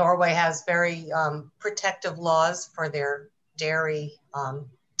that Norway has very protective laws for their dairy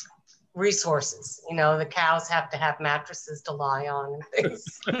resources. You know, the cows have to have mattresses to lie on and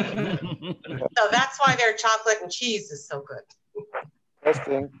things. So that's why their chocolate and cheese is so good.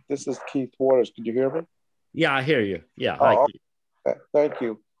 Testing. This is Keith Waters. Can you hear me? Yeah, I hear you. Yeah, hi, Keith. Thank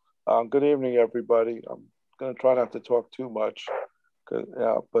you. Good evening, everybody. I'm going to try not to talk too much,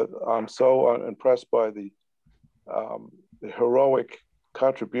 but I'm so impressed by the heroic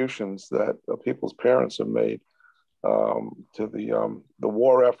contributions that people's parents have made to the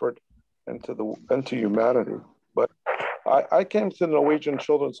war effort and to humanity. But I came to the Norwegian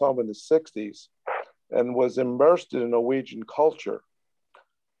Children's Home in the 60s and was immersed in Norwegian culture.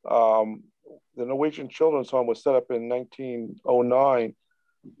 The Norwegian Children's Home was set up in 1909.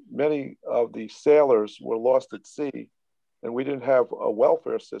 Many of the sailors were lost at sea, and we didn't have a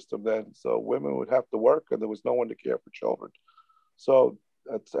welfare system then, so women would have to work, and there was no one to care for children. So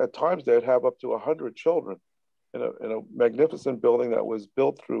at times they'd have up to 100 children in a magnificent building that was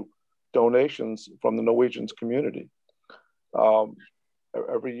built through donations from the Norwegians community.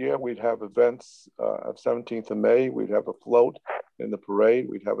 Every year we'd have events. On 17th of May, we'd have a float in the parade.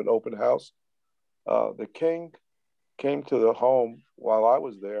 We'd have an open house. The king came to the home while I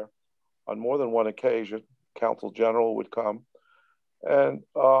was there on more than one occasion. Council General would come. And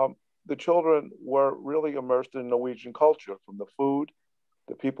the children were really immersed in Norwegian culture, from the food.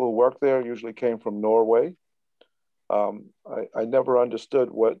 The people who worked there usually came from Norway. I never understood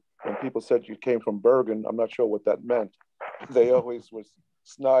when people said you came from Bergen. I'm not sure what that meant. They always was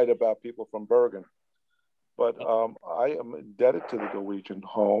snide about people from Bergen. But I am indebted to the Norwegian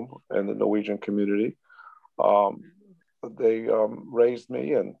home and the Norwegian community. They raised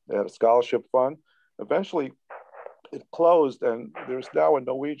me, and they had a scholarship fund. Eventually, it closed, and there's now a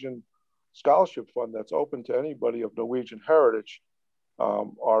Norwegian scholarship fund that's open to anybody of Norwegian heritage.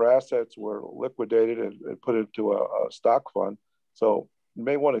 Our assets were liquidated and put into a stock fund. So you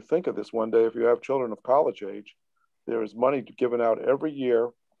may want to think of this one day if you have children of college age. There is money given out every year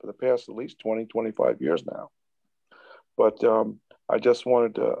for the past at least 20, 25 years now. But I just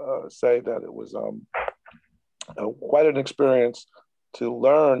wanted to say that it was quite an experience to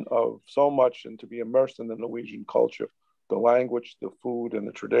learn of so much and to be immersed in the Norwegian culture. The language, the food, and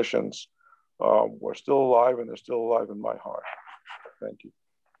the traditions were still alive, and they're still alive in my heart. Thank you.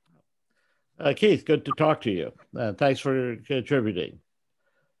 Keith, good to talk to you. Thanks for contributing.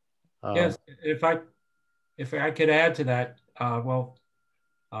 Yes, if I could add to that,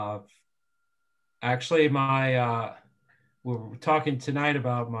 actually we're talking tonight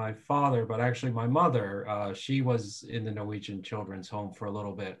about my father, but actually my mother, she was in the Norwegian Children's Home for a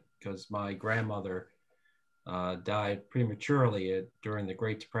little bit because my grandmother died prematurely during the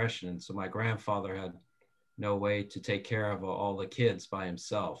Great Depression. And so my grandfather had no way to take care of all the kids by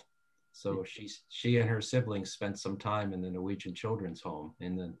himself. So she and her siblings spent some time in the Norwegian Children's Home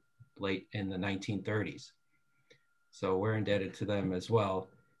in the 1930s. So we're indebted to them as well.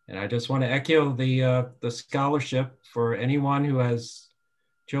 And I just want to echo the scholarship for anyone who has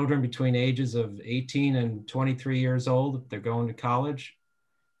children between ages of 18 and 23 years old. If they're going to college,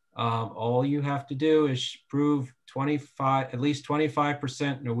 all you have to do is prove at least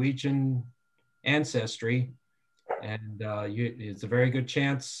 25% Norwegian ancestry, and it's a very good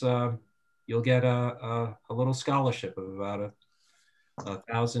chance you'll get a little scholarship of about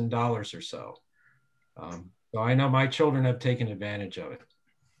 $1,000 or so. So I know my children have taken advantage of it.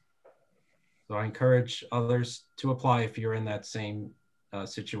 So I encourage others to apply if you're in that same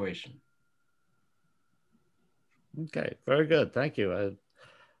situation. Okay, very good. Thank you.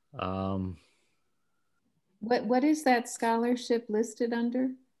 What is that scholarship listed under?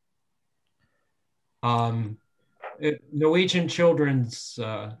 Norwegian Children's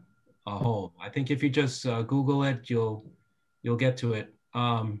Home. I think if you just Google it, you'll get to it.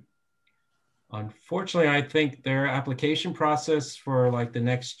 Unfortunately, I think their application process for like the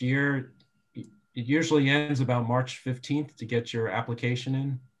next year, it usually ends about March 15th to get your application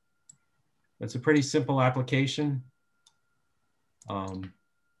in. It's a pretty simple application.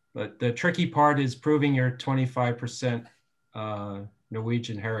 But the tricky part is proving your 25%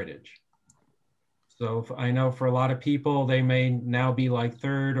 Norwegian heritage. So I know for a lot of people, they may now be like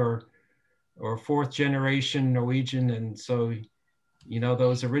third or fourth generation Norwegian. And so, you know,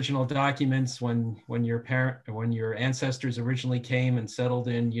 those original documents when your ancestors originally came and settled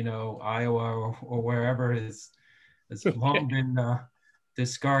in, you know, Iowa or wherever has long been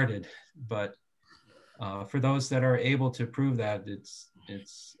discarded. But for those that are able to prove that,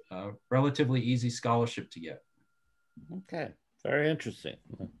 it's a relatively easy scholarship to get. Okay, very interesting.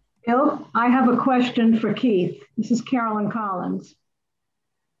 Bill, I have a question for Keith. This is Carolyn Collins.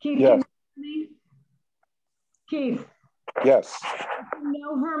 Keith, yes. Can you hear me? Keith. Yes. Did you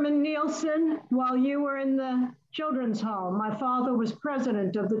know Herman Nielsen while you were in the children's home? My father was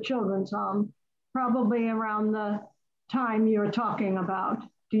president of the children's home, probably around the time you're talking about.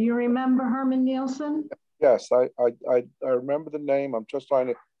 Do you remember Herman Nielsen? Yes, I remember the name. I'm just trying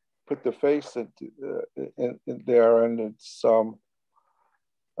to put the face in there, and it's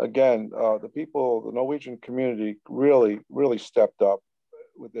again, the people, the Norwegian community really stepped up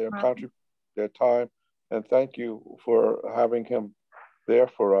with their contribution, their time, and thank you for having him there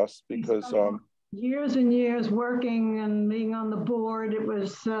for us because years and years working and being on the board. It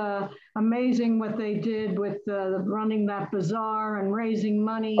was amazing what they did with running that bazaar and raising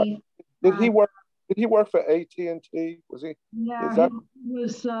money. Did he work? Did he work for AT&T? Was he? Yeah, he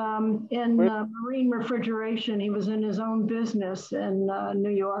was in marine refrigeration. He was in his own business in New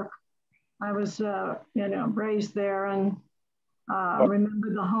York. I was, raised there and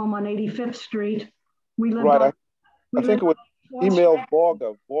remember the home on 85th Street. We lived right. on, I think it was emailed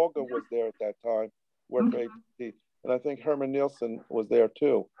Borga. Borga was there at that time, worked for AT&T. And I think Herman Nielsen was there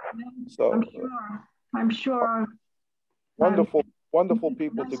too. Yeah, so I'm sure. Wonderful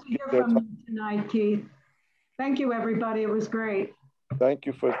people nice to hear get their from time. you tonight, Keith. Thank you, everybody. It was great. Thank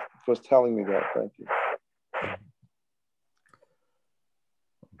you for telling me that. Thank you.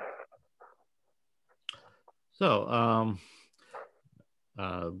 So,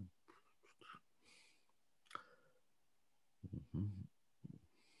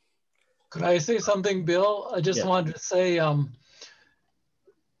 Could I say something, Bill? I just wanted to say,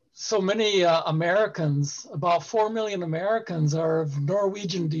 so many Americans, about 4 million Americans are of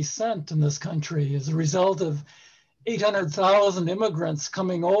Norwegian descent in this country as a result of 800,000 immigrants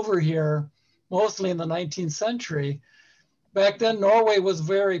coming over here, mostly in the 19th century. Back then, Norway was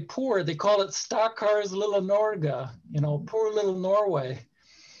very poor. They called it Stakkars lille Norge, poor little Norway.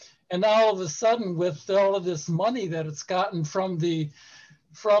 And now all of a sudden, with all of this money that it's gotten from the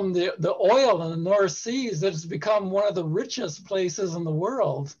oil in the North Seas, it's become one of the richest places in the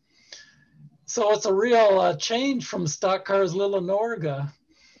world. So it's a real change from Stakkars lille Norge.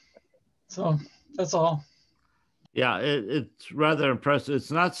 So that's all. Yeah, it's rather impressive.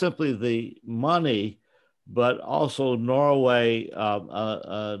 It's not simply the money but also Norway.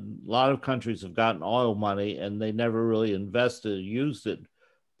 A lot of countries have gotten oil money and they never really invested, used it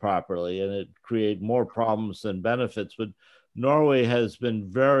properly, and it created more problems than benefits. But Norway has been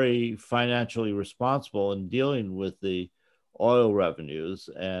very financially responsible in dealing with the oil revenues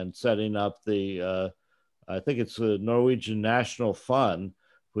and setting up the, I think it's the Norwegian National Fund,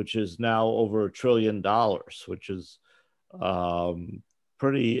 which is now over $1 trillion, which is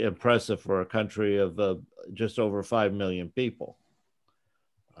pretty impressive for a country of just over 5 million people.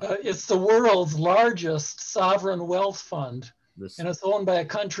 It's the world's largest sovereign wealth fund, and it's owned by a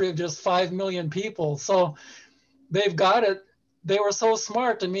country of just 5 million people. So they've got it. They were so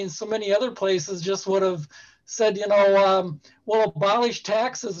smart. I mean, so many other places just would have said, you know, we'll abolish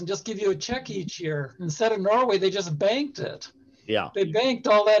taxes and just give you a check each year. Instead of Norway, they just banked it. Yeah. They banked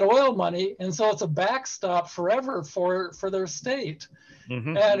all that oil money, and so it's a backstop forever for their state.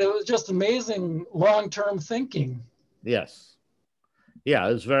 Mm-hmm. And it was just amazing long-term thinking. Yes. Yeah,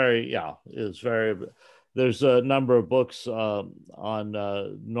 it's very, there's a number of books on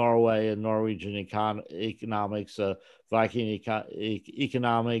Norway and Norwegian economics, Viking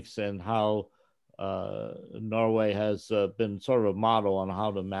economics, and how Norway has been sort of a model on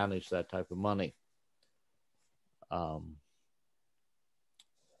how to manage that type of money.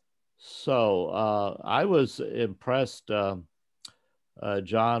 So I was impressed,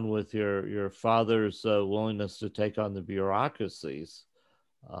 John, with your father's willingness to take on the bureaucracies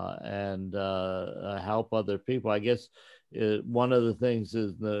and help other people. I guess one of the things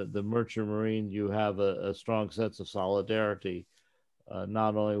is the Merchant Marine, you have a strong sense of solidarity,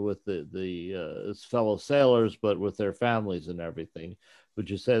 not only with the fellow sailors, but with their families and everything.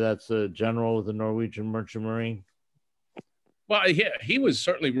 Would you say that's a general with the Norwegian Merchant Marine? Well, he was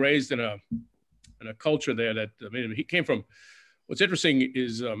certainly raised in a culture there that, I mean, he came from. What's interesting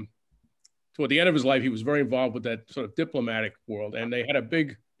is toward the end of his life, he was very involved with that sort of diplomatic world, and they had a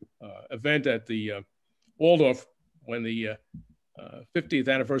big event at the Waldorf when the 50th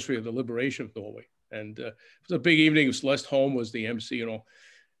anniversary of the liberation of Norway, and it was a big evening. Celeste Holm was the MC and all,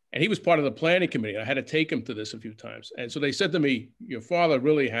 and he was part of the planning committee. I had to take him to this a few times, and so they said to me, "Your father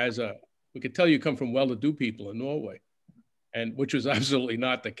really has we could tell you come from well-to-do people in Norway." And which was absolutely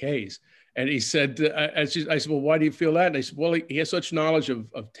not the case. And he said, I said, well, why do you feel that? And they said, well, he has such knowledge of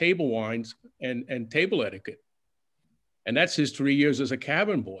table wines and table etiquette. And that's his 3 years as a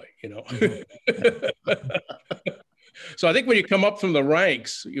cabin boy, you know. So I think when you come up from the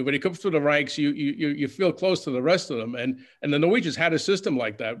ranks, you feel close to the rest of them. And the Norwegians had a system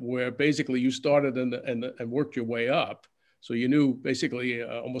like that, where basically you started and worked your way up. So you knew basically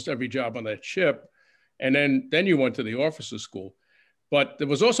almost every job on that ship. And then you went to the officers' school. But there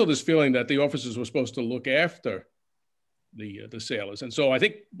was also this feeling that the officers were supposed to look after the sailors. And so I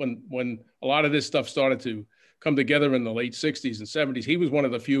think when a lot of this stuff started to come together in the late 60s and 70s, he was one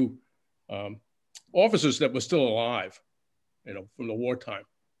of the few officers that was still alive, you know, from the wartime.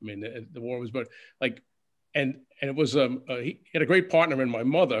 I mean, the war was, but like, and it was, he had a great partner in my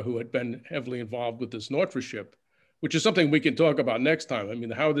mother who had been heavily involved with this Nortra ship, which is something we can talk about next time. I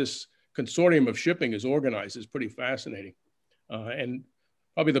mean, how this consortium of shipping is organized is pretty fascinating. And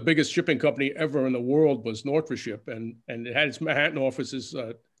probably the biggest shipping company ever in the world was Nortra Ship, and it had its Manhattan offices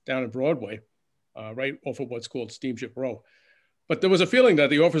down in Broadway, right off of what's called Steamship Row. But there was a feeling that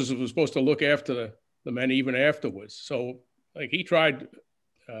the officers were supposed to look after the men even afterwards. So like he tried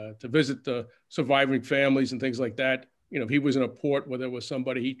to visit the surviving families and things like that. You know, if he was in a port where there was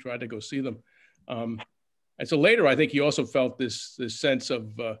somebody, he tried to go see them. And so later, I think he also felt this sense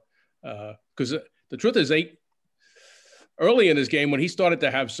of, because the truth is, early in his game, when he started to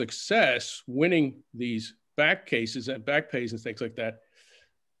have success winning these back cases and back pays and things like that,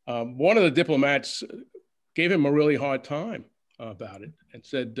 one of the diplomats gave him a really hard time about it and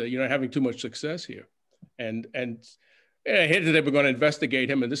said, "You're not having too much success here," and hinted they were going to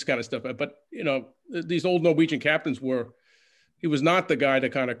investigate him and this kind of stuff. But you know, these old Norwegian captains he was not the guy to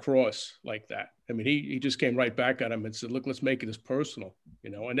kind of cross like that. I mean, he just came right back at him and said, look, let's make it as personal,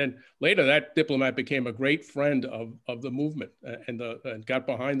 you know. And then later that diplomat became a great friend of the movement and got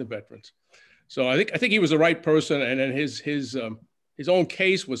behind the veterans. So I think he was the right person. And then his own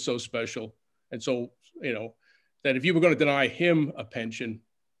case was so special. And so, you know, that if you were going to deny him a pension,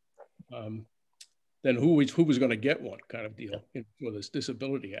 then who was going to get one kind of deal for this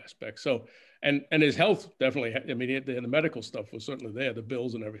disability aspect. So, and his health definitely, I mean, the medical stuff was certainly there, the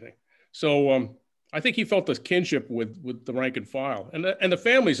bills and everything. So I think he felt this kinship with the rank and file and the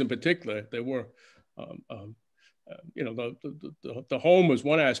families in particular. They were, you know, the home was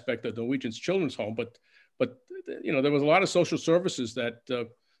one aspect of the Norwegian's children's home, but you know, there was a lot of social services that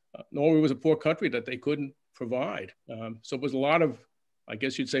Norway was a poor country that they couldn't provide. So it was a lot of, I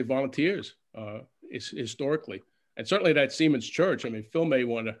guess you'd say, volunteers historically. And certainly that Seamen's Church, I mean, Phil may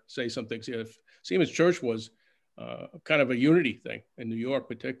want to say something. Seamen's Church was kind of a unity thing in New York,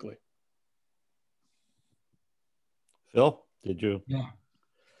 particularly. Phil, did you? Yeah.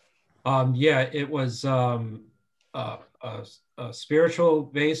 Yeah, it was a spiritual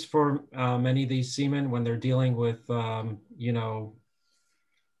base for many of these seamen when they're dealing with, you know,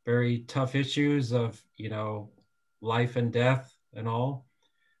 very tough issues of, you know, life and death and all.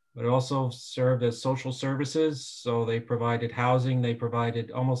 But it also served as social services. So they provided housing, they provided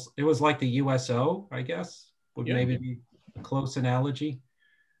almost, it was like the USO, I guess, would maybe be a close analogy.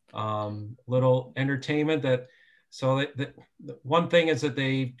 Little entertainment that, so the one thing is that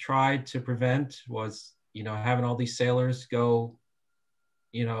they tried to prevent was, you know, having all these sailors go,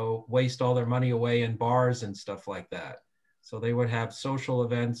 you know, waste all their money away in bars and stuff like that. So they would have social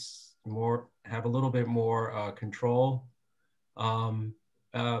events, have a little bit more control.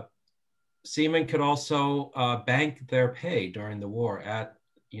 Seamen could also bank their pay during the war at,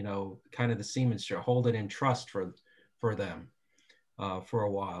 you know, kind of the seamen's share, hold it in trust for them for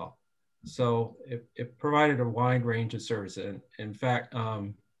a while. So it provided a wide range of services. And in fact,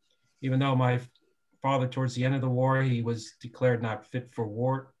 even though my father, towards the end of the war, he was declared not fit for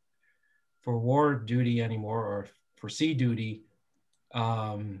war duty anymore, or for sea duty,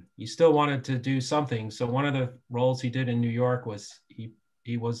 he still wanted to do something. So one of the roles he did in New York was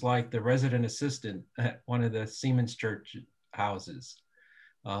he was like the resident assistant at one of the Seamen's Church houses.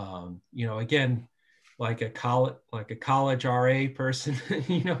 You know, again, like a college RA person,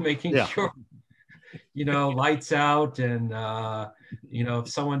 you know, making sure, you know, lights out, and you know, if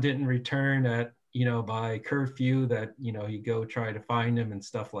someone didn't return at, you know, by curfew, that, you know, you go try to find them and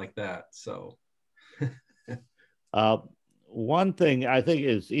stuff like that. So one thing I think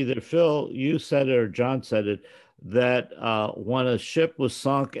is either Phil, you said it, or John said it, that when a ship was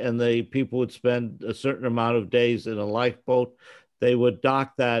sunk and the people would spend a certain amount of days in a lifeboat, they would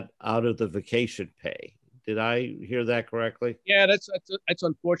dock that out of the vacation pay. Did I hear that correctly? Yeah, that's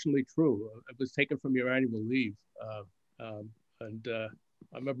unfortunately true. It was taken from your annual leave. And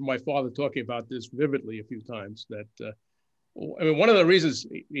I remember my father talking about this vividly a few times, that, I mean, one of the reasons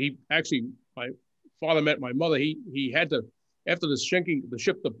my father met my mother, he had to, after the ship,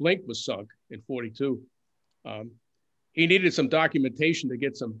 the Blink was sunk in 42. He needed some documentation to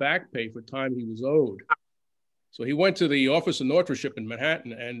get some back pay for time he was owed. So he went to the Office of Northship in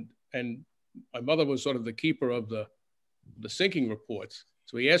Manhattan, and my mother was sort of the keeper of the sinking reports.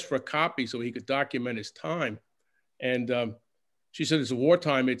 So he asked for a copy so he could document his time. And she said, it's a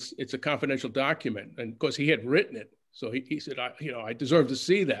wartime, it's a confidential document. And of course he had written it. So he said, I deserve to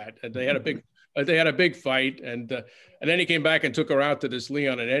see that. And they had a big fight. And then he came back and took her out to this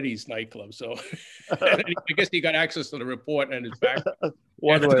Leon and Eddie's nightclub. So I guess he got access to the report and his back.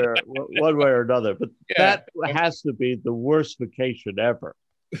 one way or another. But that has to be the worst vacation ever.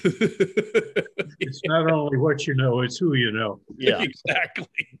 It's not only what you know, it's who you know. Yeah, exactly.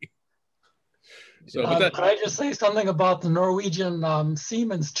 So, could I just say something about the Norwegian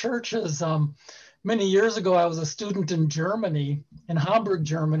Seamen's churches? Many years ago, I was a student in Germany, in Hamburg,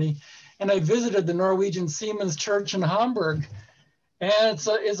 Germany, and I visited the Norwegian Seamen's Church in Hamburg. And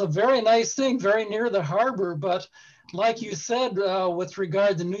it's a very nice thing, very near the harbor. But like you said, with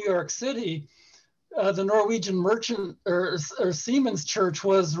regard to New York City, the Norwegian Merchant or Seamen's Church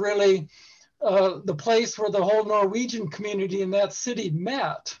was really the place where the whole Norwegian community in that city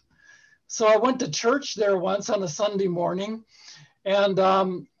met. So I went to church there once on a Sunday morning,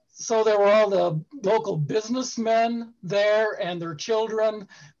 and so there were all the local businessmen there and their children,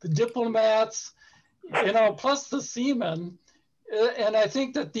 the diplomats, you know, plus the seamen. And I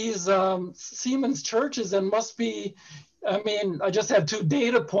think that these Seamen's churches, and must be, I mean, I just have two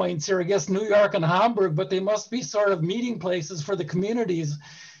data points here, I guess New York and Hamburg, but they must be sort of meeting places for the communities.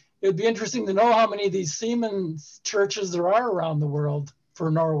 It'd be interesting to know how many of these Seamen's churches there are around the world for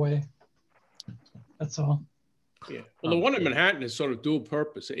Norway. That's all. Yeah. Well, the one in Manhattan is sort of dual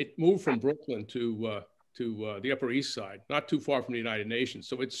purpose. It moved from Brooklyn to the Upper East Side, not too far from the United Nations.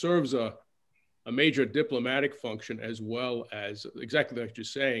 So it serves a major diplomatic function, as well as, exactly like you're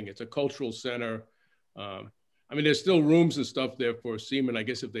saying, it's a cultural center. I mean, there's still rooms and stuff there for seamen, I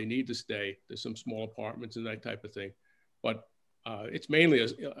guess, if they need to stay. There's some small apartments and that type of thing. But it's mainly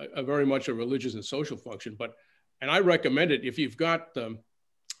a very much a religious and social function. And I recommend it if you've got,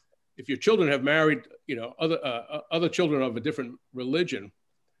 if your children have married, you know, other children of a different religion.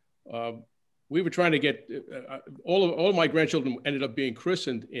 We were trying to get, all of my grandchildren ended up being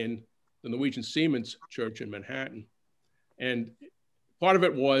christened in the Norwegian Seamen's Church in Manhattan. And part of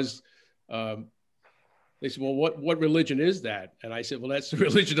it was, they said, well, what religion is that? And I said, well, that's the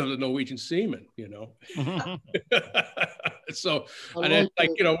religion of the Norwegian seamen, you know. So, and it's like,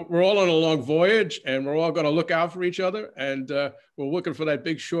 you know, we're all on a long voyage and we're all going to look out for each other. And we're looking for that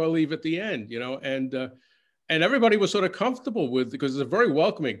big shore leave at the end, you know, and everybody was sort of comfortable with, because it's a very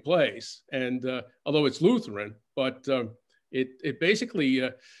welcoming place. And although it's Lutheran, but it basically,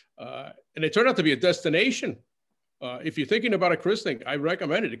 and it turned out to be a destination. If you're thinking about a christening, I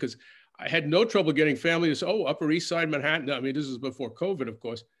recommend it, because I had no trouble getting families to say, oh, Upper East Side, Manhattan. I mean, this is before COVID, of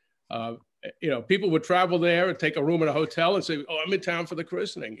course. You know, people would travel there and take a room in a hotel and say, oh, I'm in town for the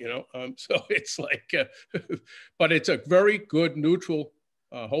christening, you know. So it's like, but it's a very good, neutral,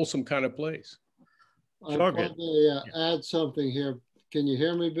 wholesome kind of place. I probably add something here. Can you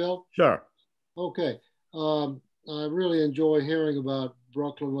hear me, Bill? Sure. Okay. I really enjoy hearing about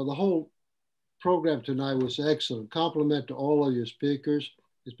Brooklyn. Well, the whole program tonight was excellent. Compliment to all of your speakers.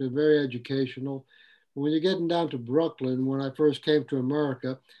 It's been very educational. When you're getting down to Brooklyn, when I first came to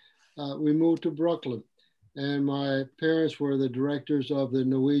America, we moved to Brooklyn. And my parents were the directors of the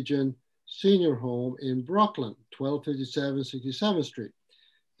Norwegian Senior Home in Brooklyn, 1257 67th Street.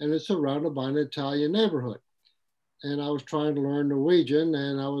 And it's surrounded by an Italian neighborhood. And I was trying to learn Norwegian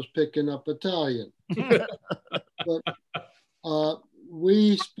and I was picking up Italian. But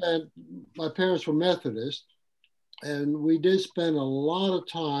my parents were Methodist, and we did spend a lot of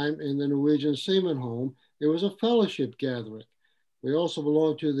time in the Norwegian Seaman Home. It was a fellowship gathering. We also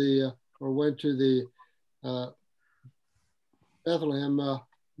belonged to went to the Bethlehem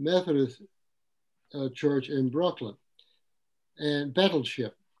Methodist Church in Brooklyn, and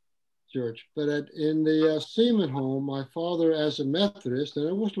Battleship Church. But in the Seaman Home, my father, as a Methodist, and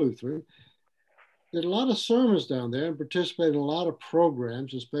it was Lutheran, did a lot of sermons down there and participated in a lot of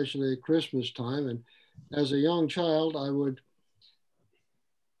programs, especially at Christmas time. And as a young child, I would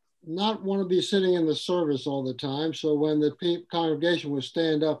not want to be sitting in the service all the time. So when the congregation would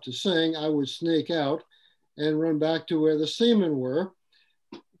stand up to sing, I would sneak out and run back to where the seamen were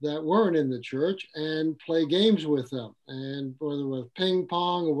that weren't in the church and play games with them. And whether it was ping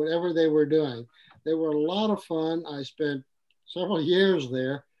pong or whatever they were doing, they were a lot of fun. I spent several years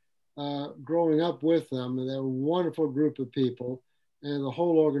there growing up with them, and they're a wonderful group of people, and the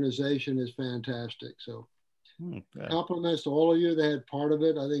whole organization is fantastic. So compliments to all of you that had part of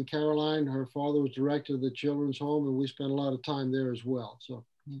it. I think Caroline, her father was director of the children's home, and we spent a lot of time there as well. So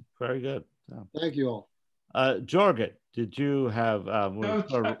very good. Thank you all. Jorgen, did you have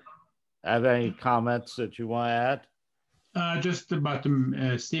any comments that you want to add? Just about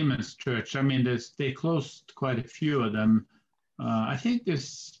the Siemens Church. I mean, they closed quite a few of them. I think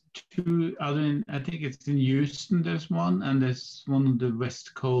there's two other, I think it's in Houston, there's one, and there's one on the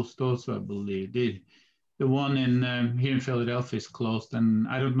West Coast also, I believe. The one here in Philadelphia is closed, and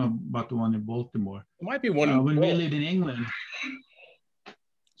I don't know about the one in Baltimore. There might be one when we lived in England.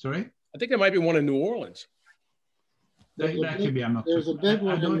 Sorry? I think there might be one in New Orleans. That could be. There's a big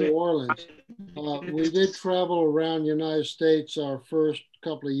one in New Orleans. We did travel around the United States our first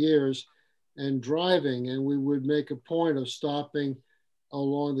couple of years and driving, and we would make a point of stopping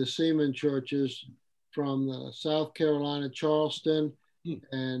along the seaman churches from South Carolina, Charleston,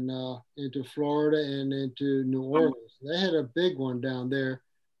 and into Florida and into New Orleans. They had a big one down there.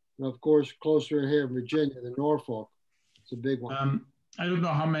 And of course, closer here in Virginia, the Norfolk. It's a big one. I don't know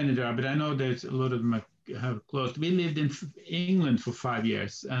how many there are, but I know there's a lot of them have closed. We lived in England for 5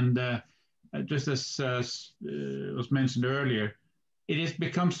 years, and just as was mentioned earlier, it has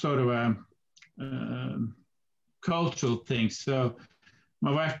become sort of a cultural thing. So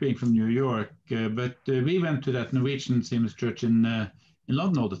my wife being from New York, but we went to that Norwegian Siemens Church in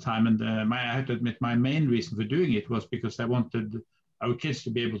London all the time, and I have to admit my main reason for doing it was because I wanted our kids to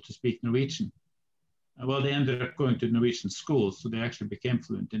be able to speak Norwegian. Well, they ended up going to Norwegian schools, so they actually became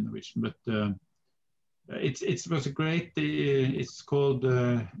fluent in Norwegian. But it was a great. It's called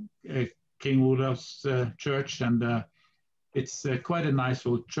King Olav's Church, and it's quite a nice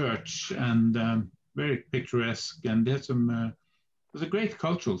old church and very picturesque. And they had some. It was a great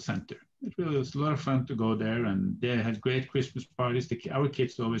cultural center. It really was a lot of fun to go there, and they had great Christmas parties. Our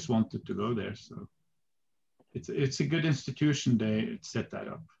kids always wanted to go there, so it's a good institution. They set that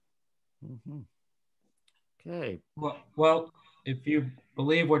up. Mm-hmm. Okay. Well, if you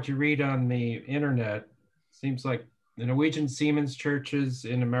believe what you read on the internet, seems like the Norwegian Siemens churches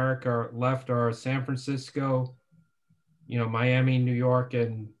in America are San Francisco, Miami, New York,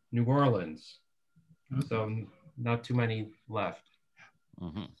 and New Orleans. Okay. So not too many left.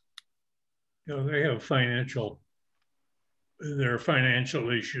 Mm-hmm. They have there are financial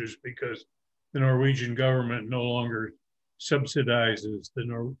issues because the Norwegian government no longer subsidizes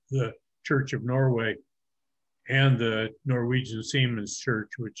the Church of Norway and the Norwegian Seamen's Church,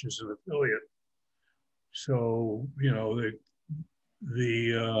 which is an affiliate. So, you know,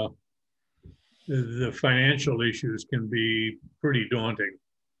 the financial issues can be pretty daunting.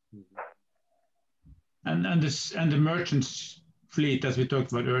 And the merchants fleet, as we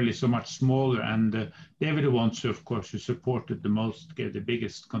talked about earlier, so much smaller, and they were the ones who, of course, who supported the most, gave the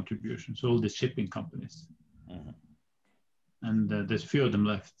biggest contributions, all the shipping companies. And there's few of them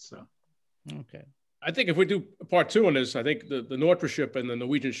left. So, okay. I think if we do part two on this, I think the Nortraship and the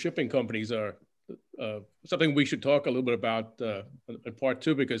Norwegian shipping companies are something we should talk a little bit about in part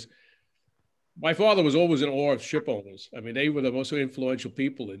two, because my father was always in awe of ship owners. I mean, they were the most influential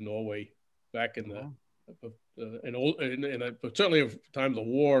people in Norway back in the certainly at the time of the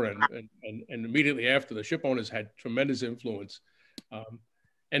war and immediately after. The ship owners had tremendous influence.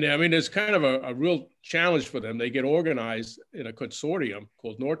 And I mean, there's kind of a real challenge for them. They get organized in a consortium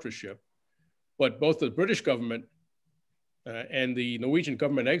called Nortraship, but both the British government and the Norwegian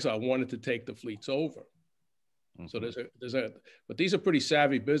government in exile wanted to take the fleets over. So but these are pretty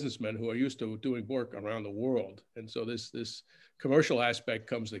savvy businessmen who are used to doing work around the world. And so this commercial aspect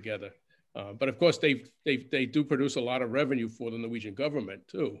comes together. But of course, they do produce a lot of revenue for the Norwegian government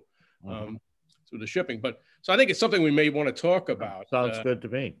too, through the shipping. But so I think it's something we may want to talk about. Sounds good to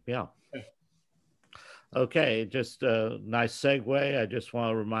me. Yeah. Okay, just a nice segue. I just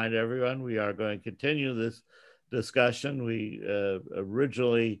want to remind everyone we are going to continue this discussion. We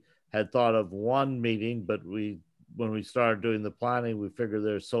originally had thought of one meeting, but when we started doing the planning, we figured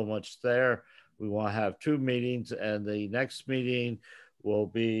there's so much there. We want to have two meetings, and the next meeting will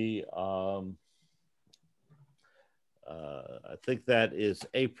be, I think that is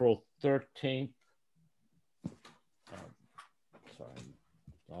April 13th. Sorry,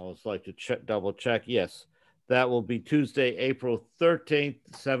 I always like to double check. Yes, that will be Tuesday, April 13th,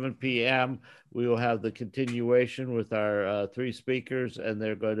 7 p.m. We will have the continuation with our three speakers, and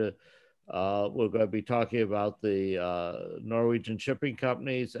they're going to, we're going to be talking about the Norwegian shipping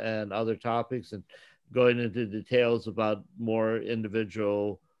companies and other topics, and going into details about more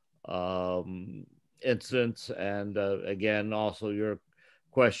individual incidents, and again, also your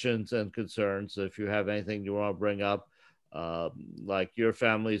questions and concerns. If you have anything you want to bring up, like your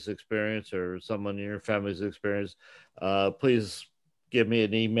family's experience or someone in your family's experience, please give me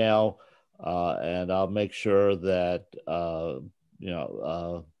an email, and I'll make sure that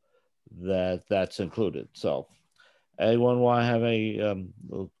that's included. So anyone want to have a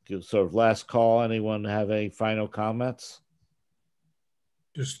sort of last call? Anyone have any final comments?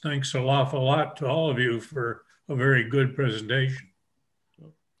 Just thanks an awful lot to all of you for a very good presentation.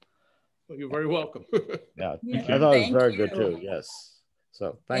 Well, you're very welcome. Yeah, I thought it was very good too. Yes.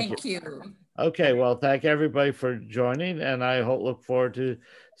 So thank you. Okay, well, thank everybody for joining, and I look forward to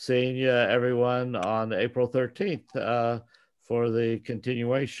seeing you, everyone, on April 13th for the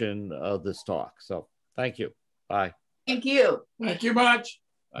continuation of this talk. So thank you. Bye. Thank you. Thank you much.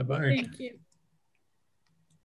 Bye-bye. Thank you.